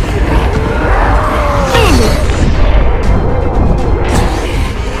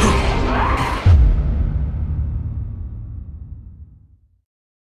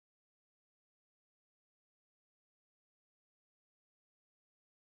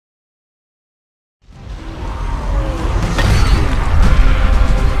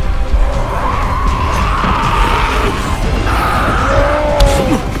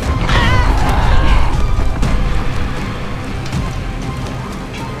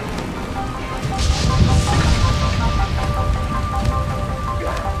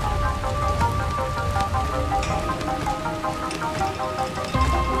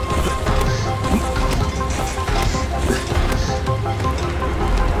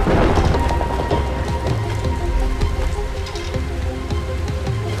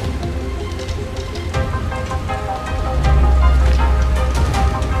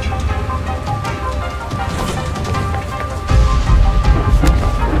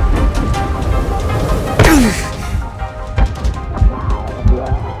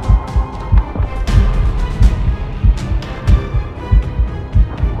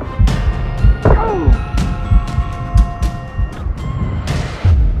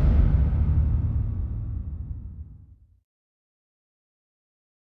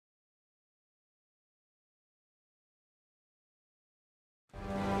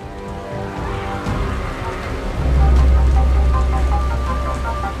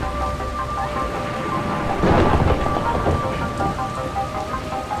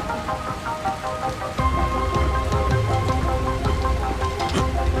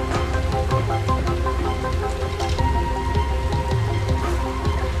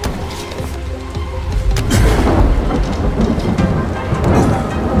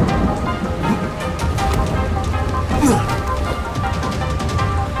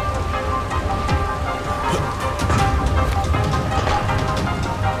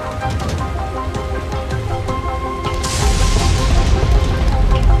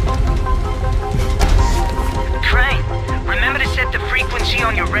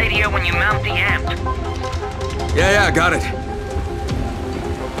 On your radio when you mount the amp. Yeah, got it.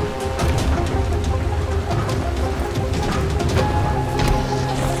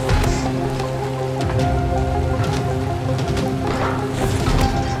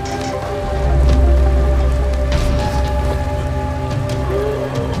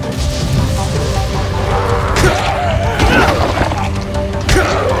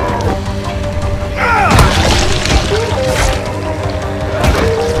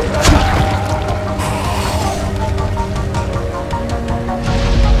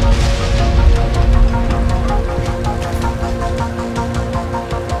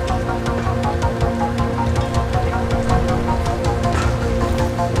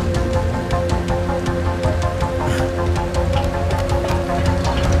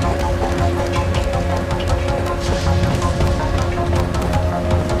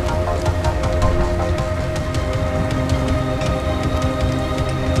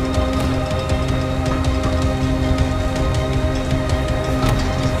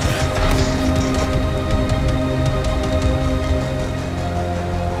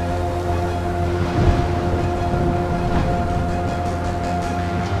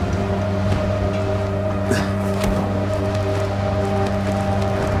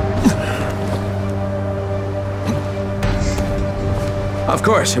 Of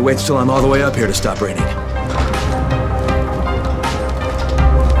course, it waits till I'm all the way up here to stop raining.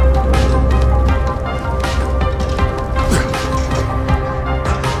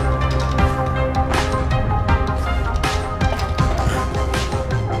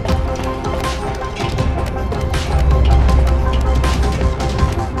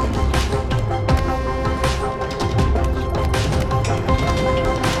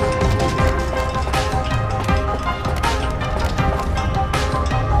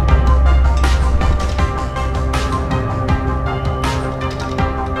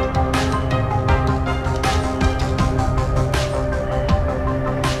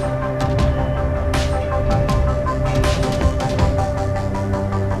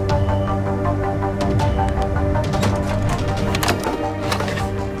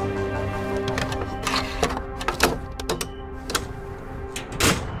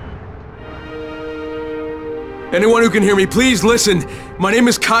 Anyone who can hear me, please listen. My name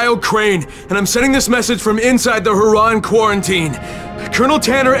is Kyle Crane, and I'm sending this message from inside the Huron quarantine. Colonel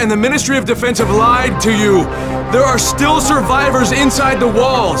Tanner and the Ministry of Defense have lied to you. There are still survivors inside the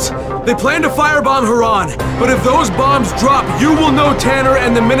walls. They plan to firebomb Huron, but if those bombs drop, you will know Tanner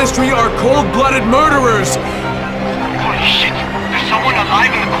and the Ministry are cold-blooded murderers. Holy shit! There's someone alive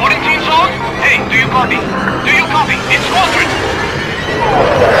in the quarantine zone? Hey, do you copy? Do you copy? It's Walter!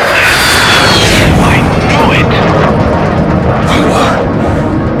 I knew it!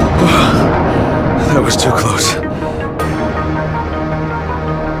 That was too close.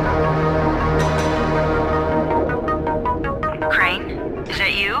 Crane, is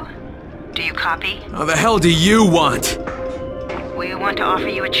that you? Do you copy? How the hell do you want? We want to offer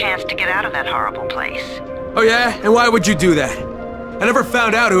you a chance to get out of that horrible place. Oh yeah? And why would you do that? I never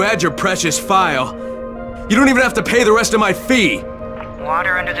found out who had your precious file. You don't even have to pay the rest of my fee.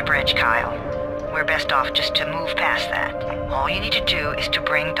 Water under the bridge, Kyle. We're best off just to move past that. All you need to do is to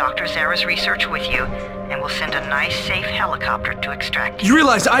bring Dr. Zara's research with you, and we'll send a nice, safe helicopter to extract you. You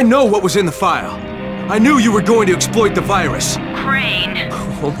realize I know what was in the file. I knew you were going to exploit the virus. Crane!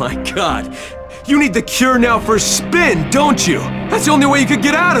 Oh my god. You need the cure now for spin, don't you? That's the only way you could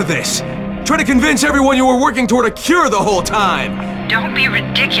get out of this. Try to convince everyone you were working toward a cure the whole time. Don't be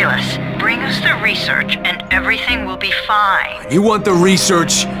ridiculous. Bring us the research, and everything will be fine. You want the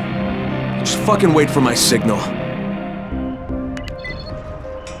research? Just fucking wait for my signal.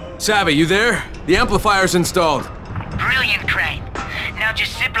 Savvy, you there? The amplifier's installed. Brilliant, Crane. Now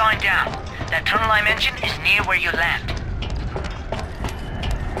just zip line down. That tunnel I mentioned is near where you land.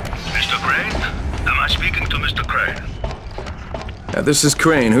 Mr. Crane? Am I speaking to Mr. Crane? This is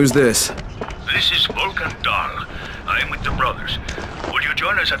Crane. Who's this? This is Vulcan Dahl. I am with the brothers. Would you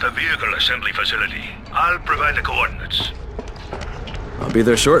join us at the vehicle assembly facility? I'll provide the coordinates. I'll be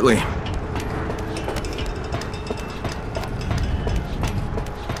there shortly.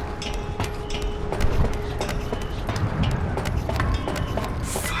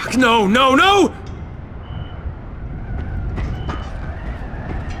 Fuck, no, no, no!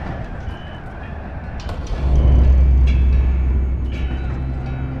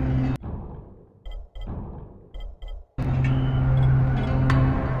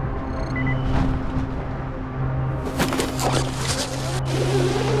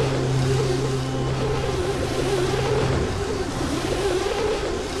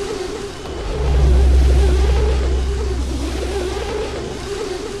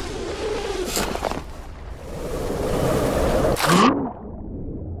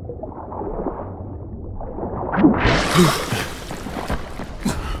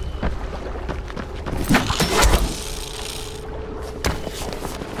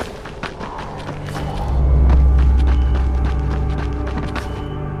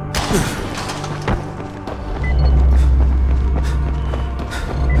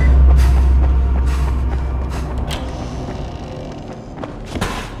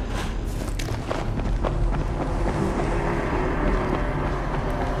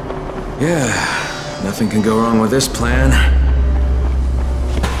 Yeah, nothing can go wrong with this plan.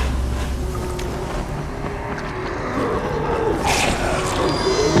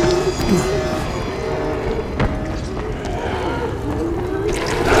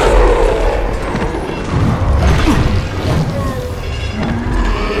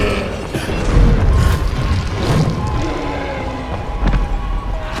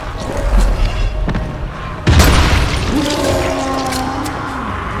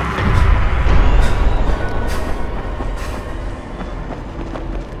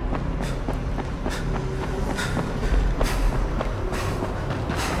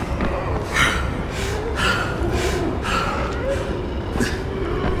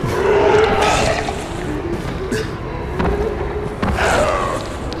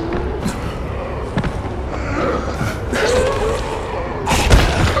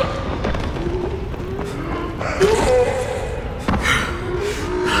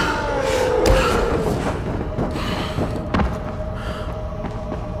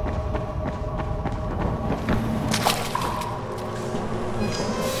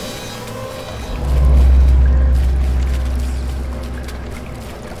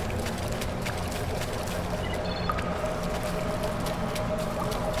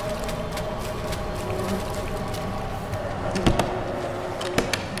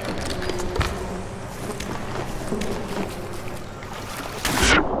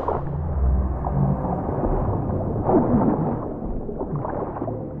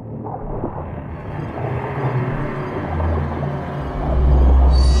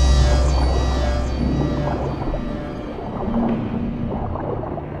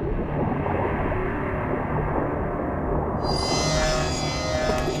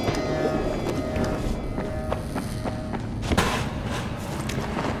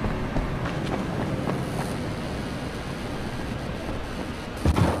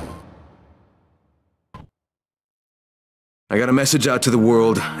 I got a message out to the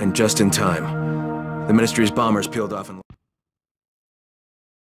world, and just in time. The Ministry's bombers peeled off and...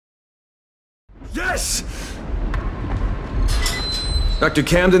 Yes! Dr.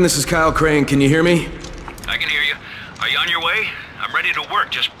 Camden, this is Kyle Crane. Can you hear me? I can hear you. Are you on your way? I'm ready to work.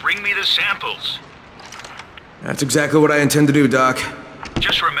 Just bring me the samples. That's exactly what I intend to do, Doc.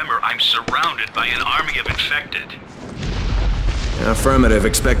 Just remember, I'm surrounded by an army of infected. Affirmative.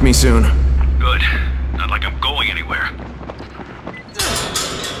 Expect me soon. Good. Not like I'm going anywhere.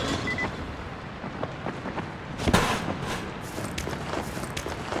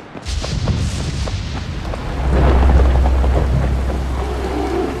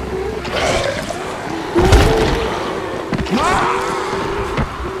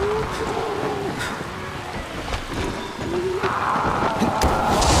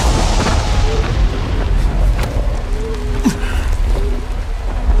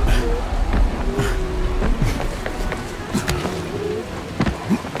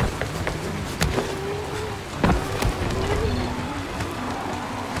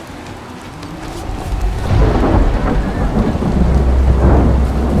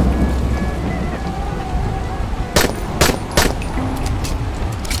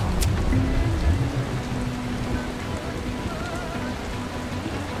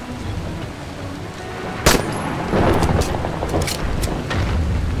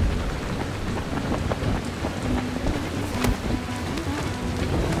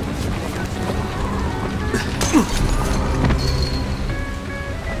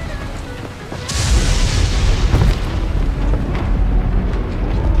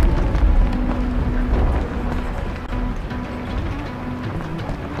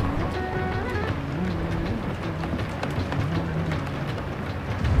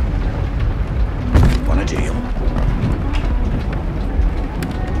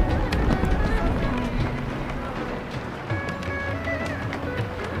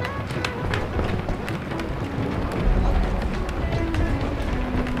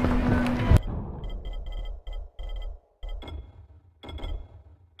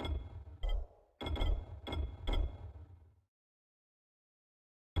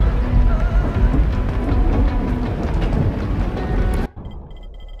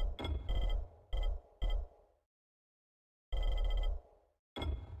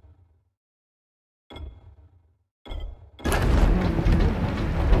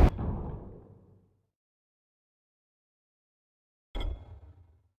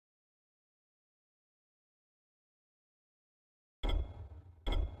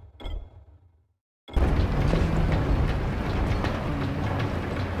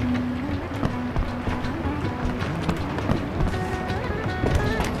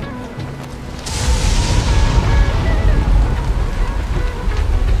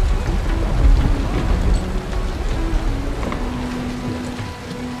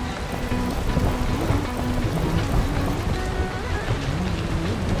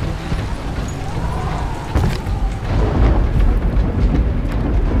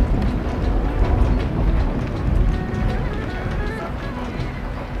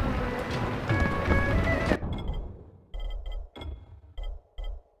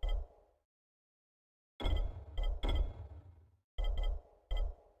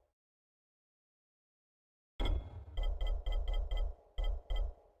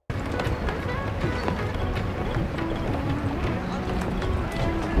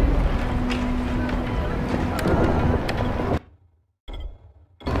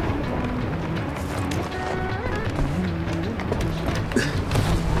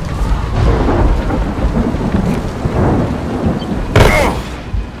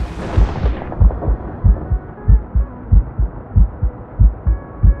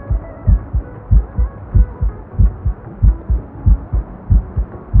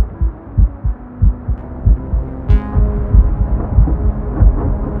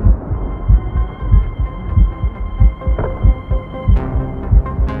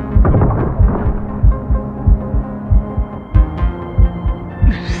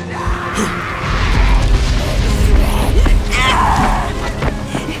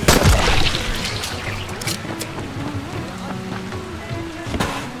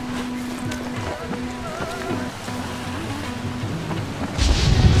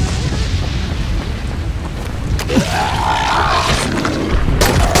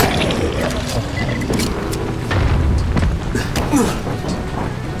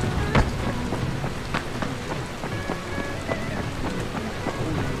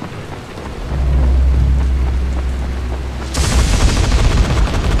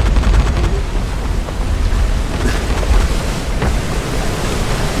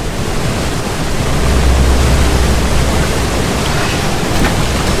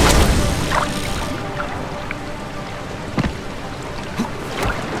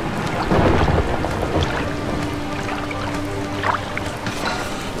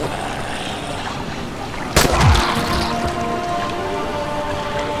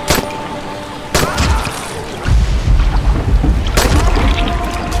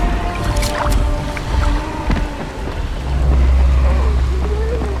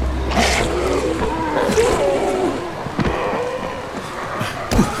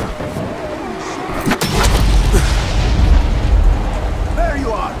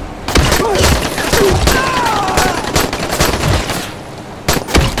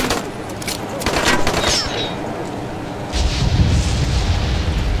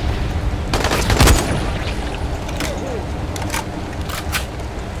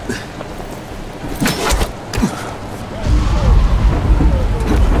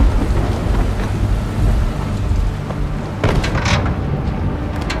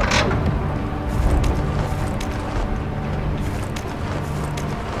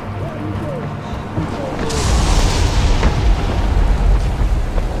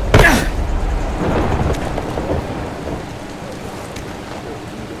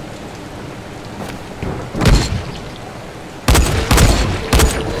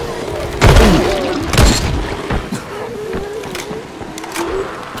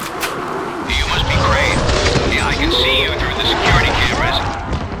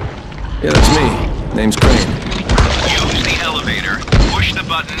 Name's Crane. Use the elevator. Push the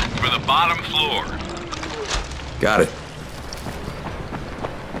button for the bottom floor. Got it.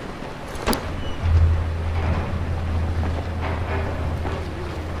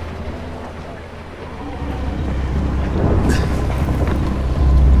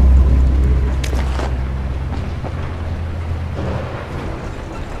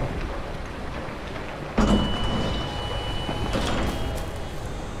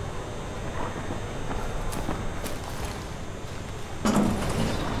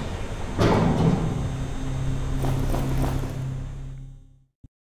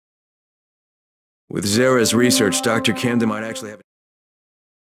 With Zara's research, Dr. Camden might actually have...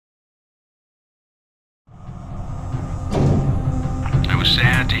 I was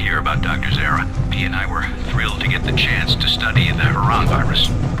sad to hear about Dr. Zara. He and I were thrilled to get the chance to study the Haran virus.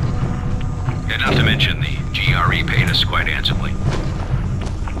 And not to mention, the GRE paid us quite handsomely.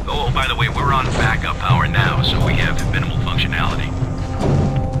 Oh, by the way, we're on backup power now, so we have minimal functionality.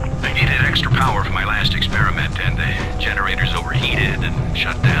 I needed extra power for my last experiment, and the generators overheated and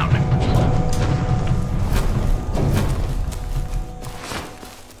shut down.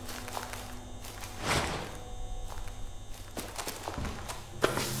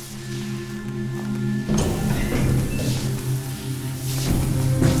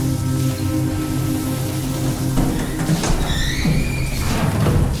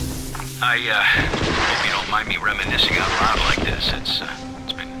 Hope you don't mind me reminiscing out loud like this.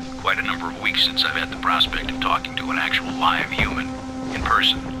 It's been quite a number of weeks since I've had the prospect of talking to an actual live human in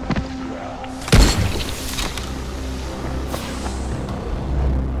person.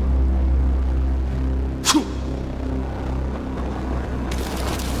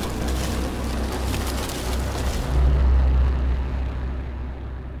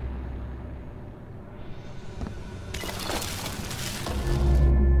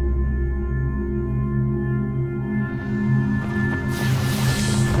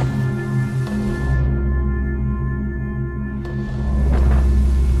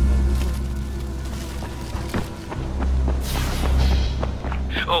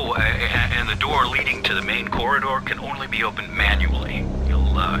 Oh, and the door leading to the main corridor can only be opened manually.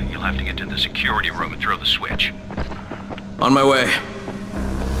 You'll have to get to the security room and throw the switch. On my way.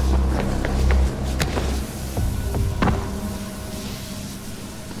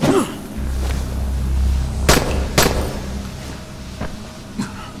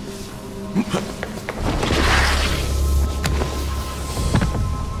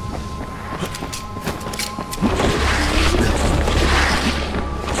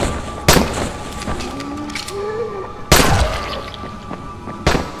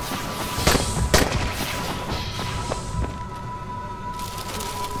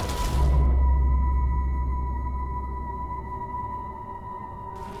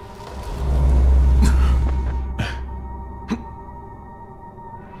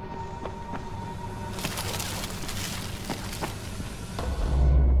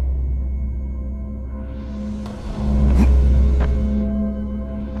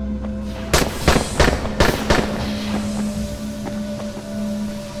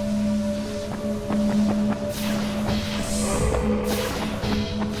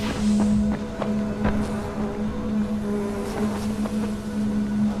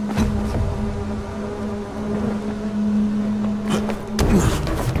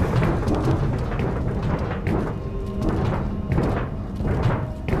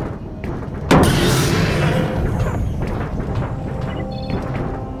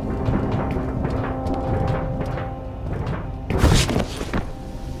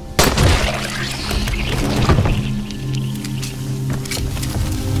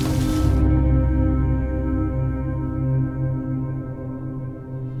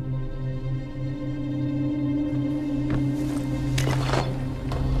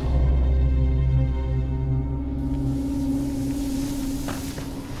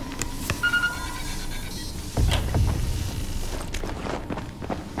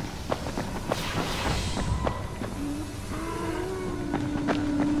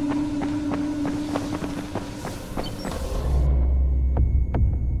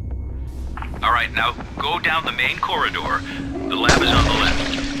 Now, go down the main corridor. The lab is on the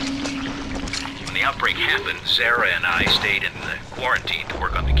left. When the outbreak happened, Zara and I stayed in the quarantine to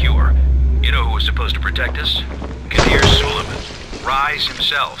work on the cure. You know who was supposed to protect us? Kadir Suleiman. Rise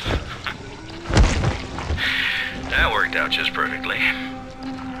himself. That worked out just perfectly.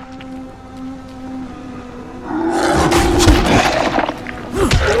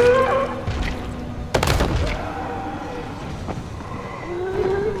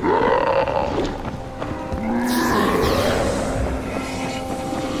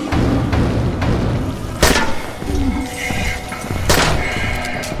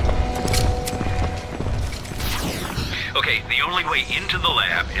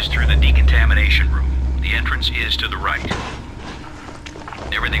 is through the decontamination room. The entrance is to the right.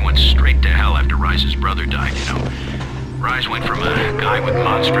 Everything went straight to hell after Rise's brother died, you know. Rise went from a guy with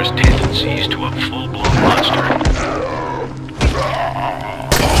monstrous tendencies to a full-blown monster.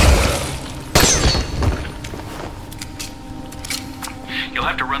 You'll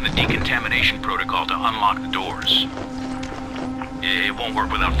have to run the decontamination protocol to unlock the doors. It won't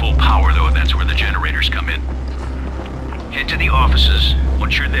work without full power, though. That's where the generators come in. Head to the offices.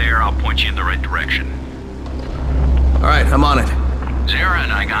 Once you're there, I'll point you in the right direction. Alright, I'm on it. Zara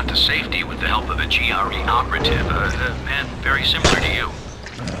and I got to safety with the help of a GRE operative, a man very similar to you.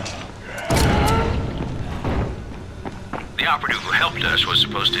 The operative who helped us was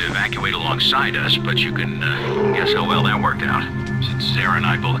supposed to evacuate alongside us, but you can guess how well that worked out, since Zara and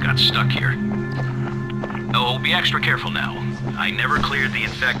I both got stuck here. Oh, be extra careful now. I never cleared the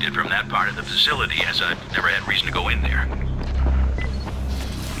infected from that part of the facility, as I've never had reason to go in there.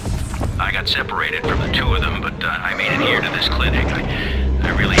 I got separated from the two of them, but I made it here to this clinic. I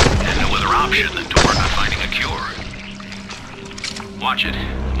really had no other option than to work on finding a cure. Watch it.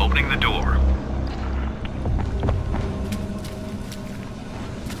 I'm opening the door.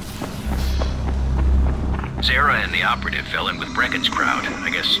 Zara and the operative fell in with Brecken's crowd.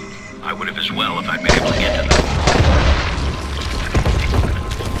 I guess I would have as well if I'd been able to get to them.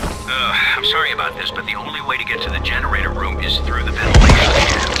 I'm sorry about this, but the only way to get to the generator room is through the ventilation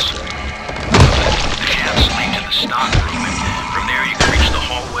shafts. The shafts lead to the stock room, and from there you can reach the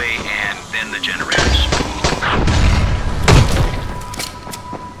hallway and then the generators.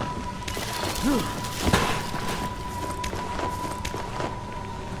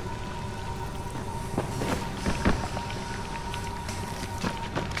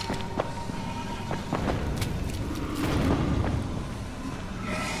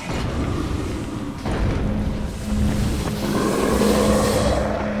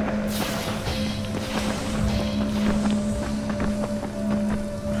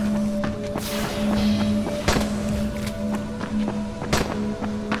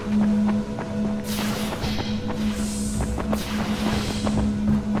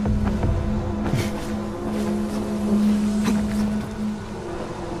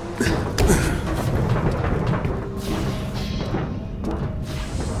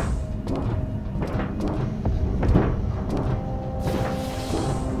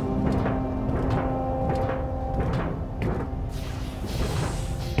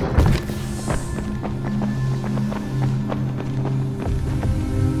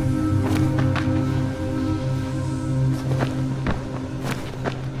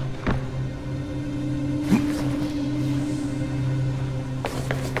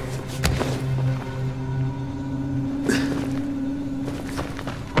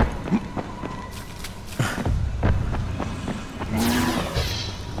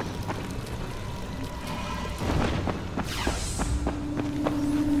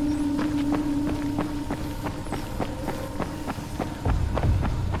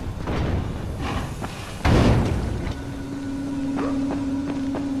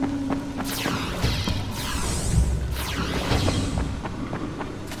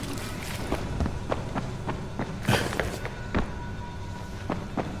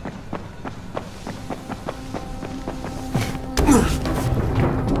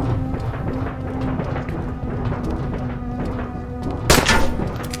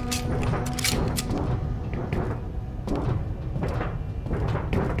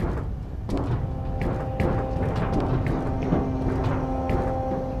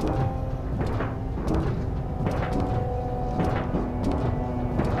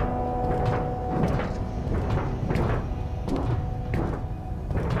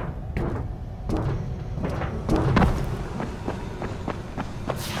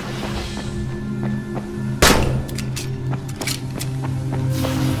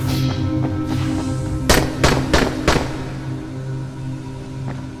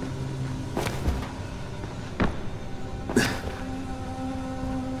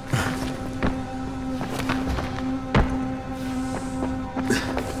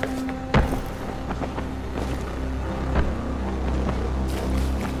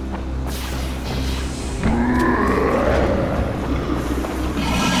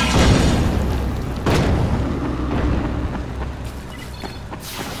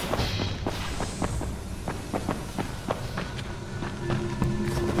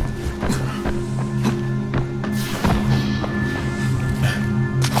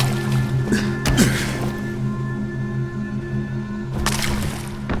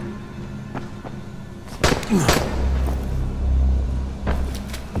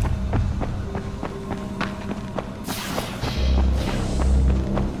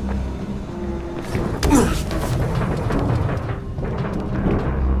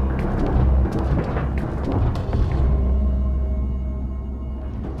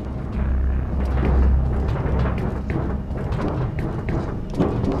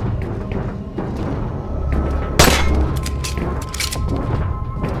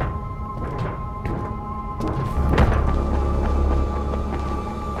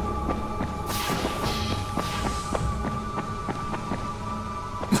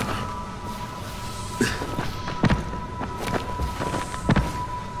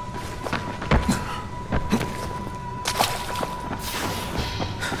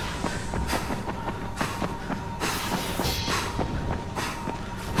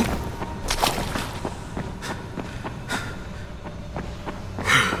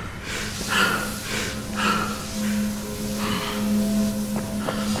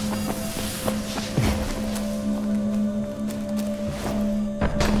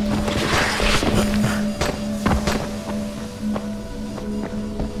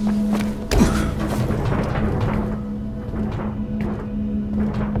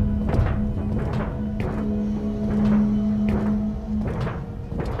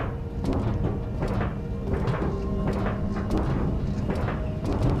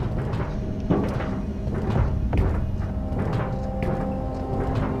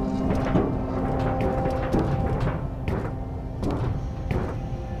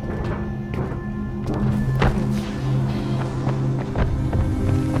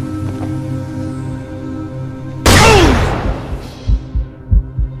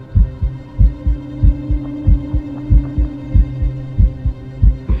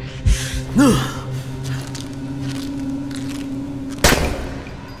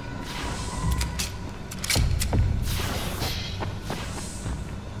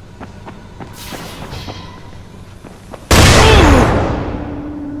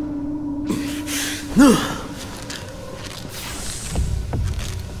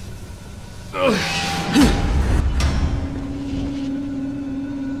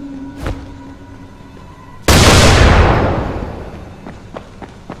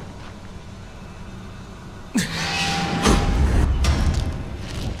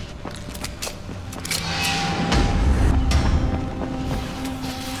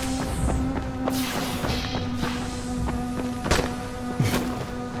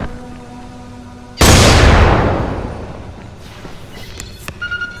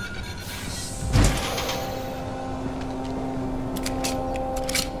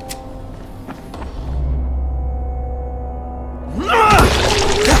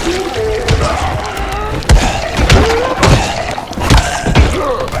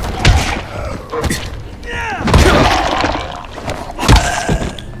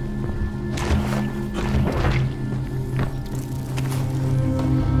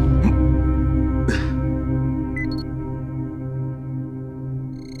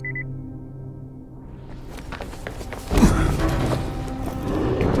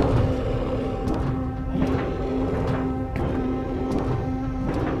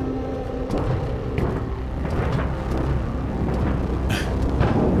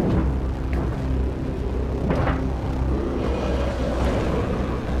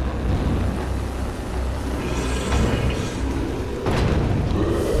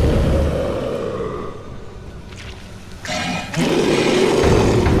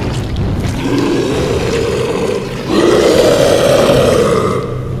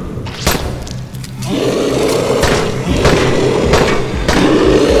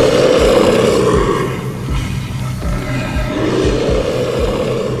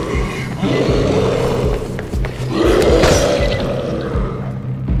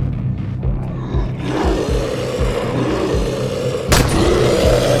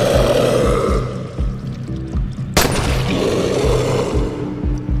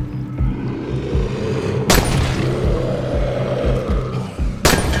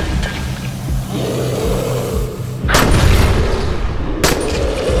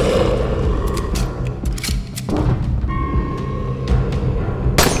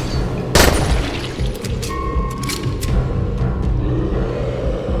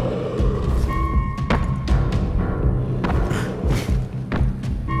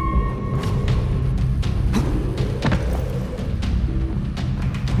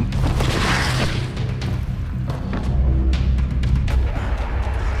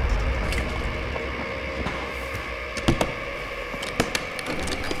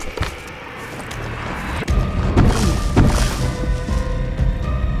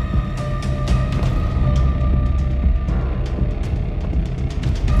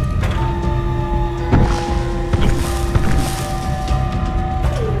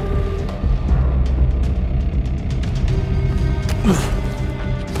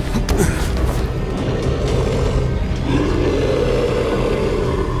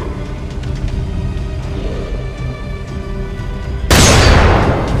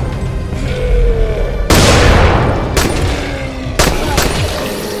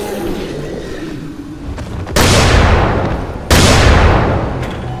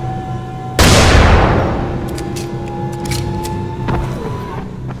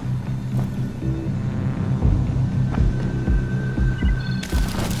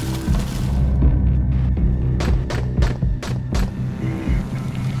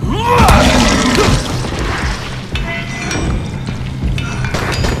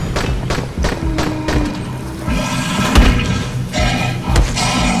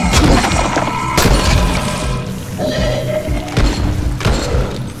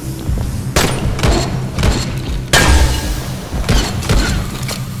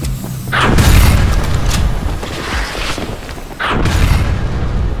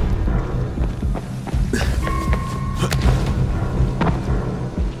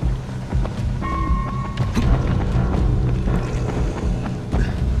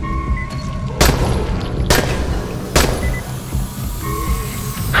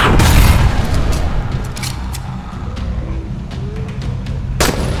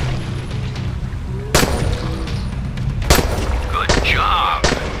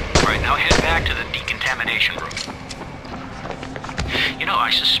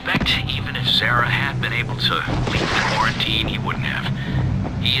 I suspect even if Zara had been able to leave the quarantine, he wouldn't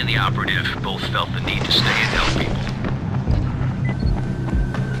have. He and the operative both felt the need to stay and help people.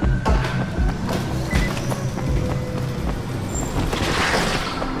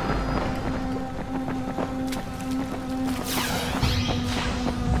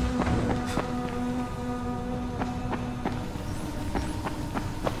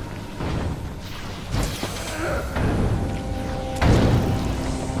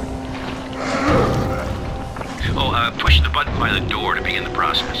 push the button by the door to begin the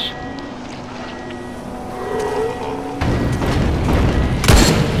process.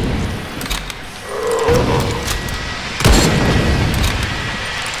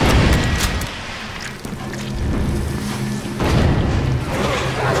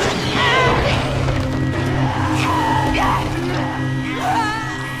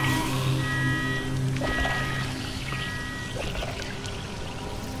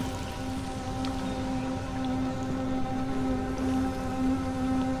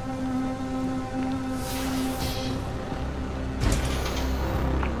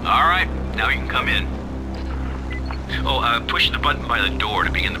 Now you can come in. Oh, push the button by the door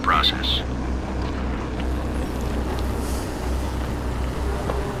to begin the process.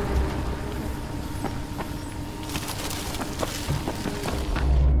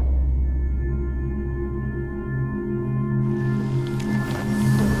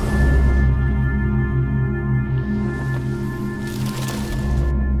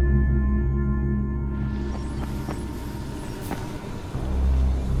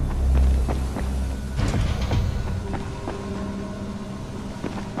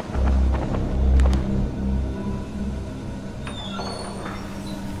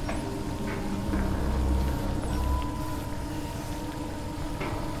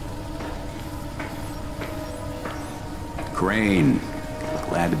 Crane,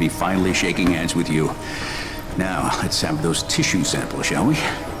 glad to be finally shaking hands with you. Now, let's have those tissue samples, shall we?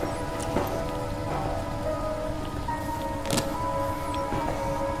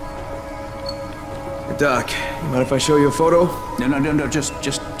 Hey, Doc, you mind if I show you a photo? No, just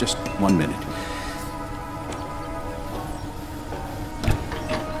 1 minute.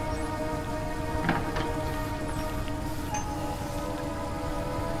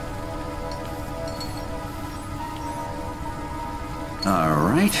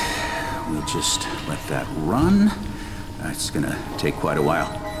 Alright, we'll just let that run. It's gonna take quite a while.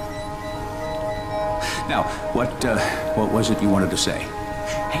 Now, what was it you wanted to say?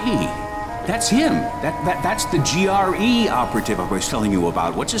 Hey, that's him. That's the GRE operative I was telling you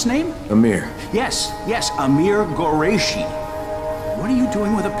about. What's his name? Amir. Yes, Amir Qureshi. What are you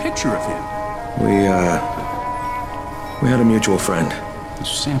doing with a picture of him? We had a mutual friend. The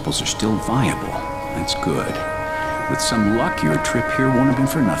samples are still viable. That's good. With some luck, your trip here won't have been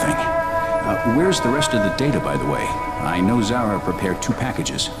for nothing. Where's the rest of the data, by the way? I know Zara prepared 2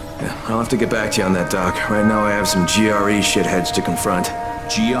 packages. Yeah, I'll have to get back to you on that, Doc. Right now I have some GRE shitheads to confront.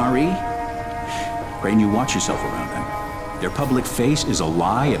 GRE? Crane, you watch yourself around them. Their public face is a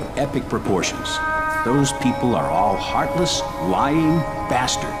lie of epic proportions. Those people are all heartless, lying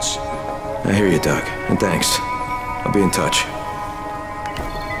bastards. I hear you, Doc, and thanks. I'll be in touch.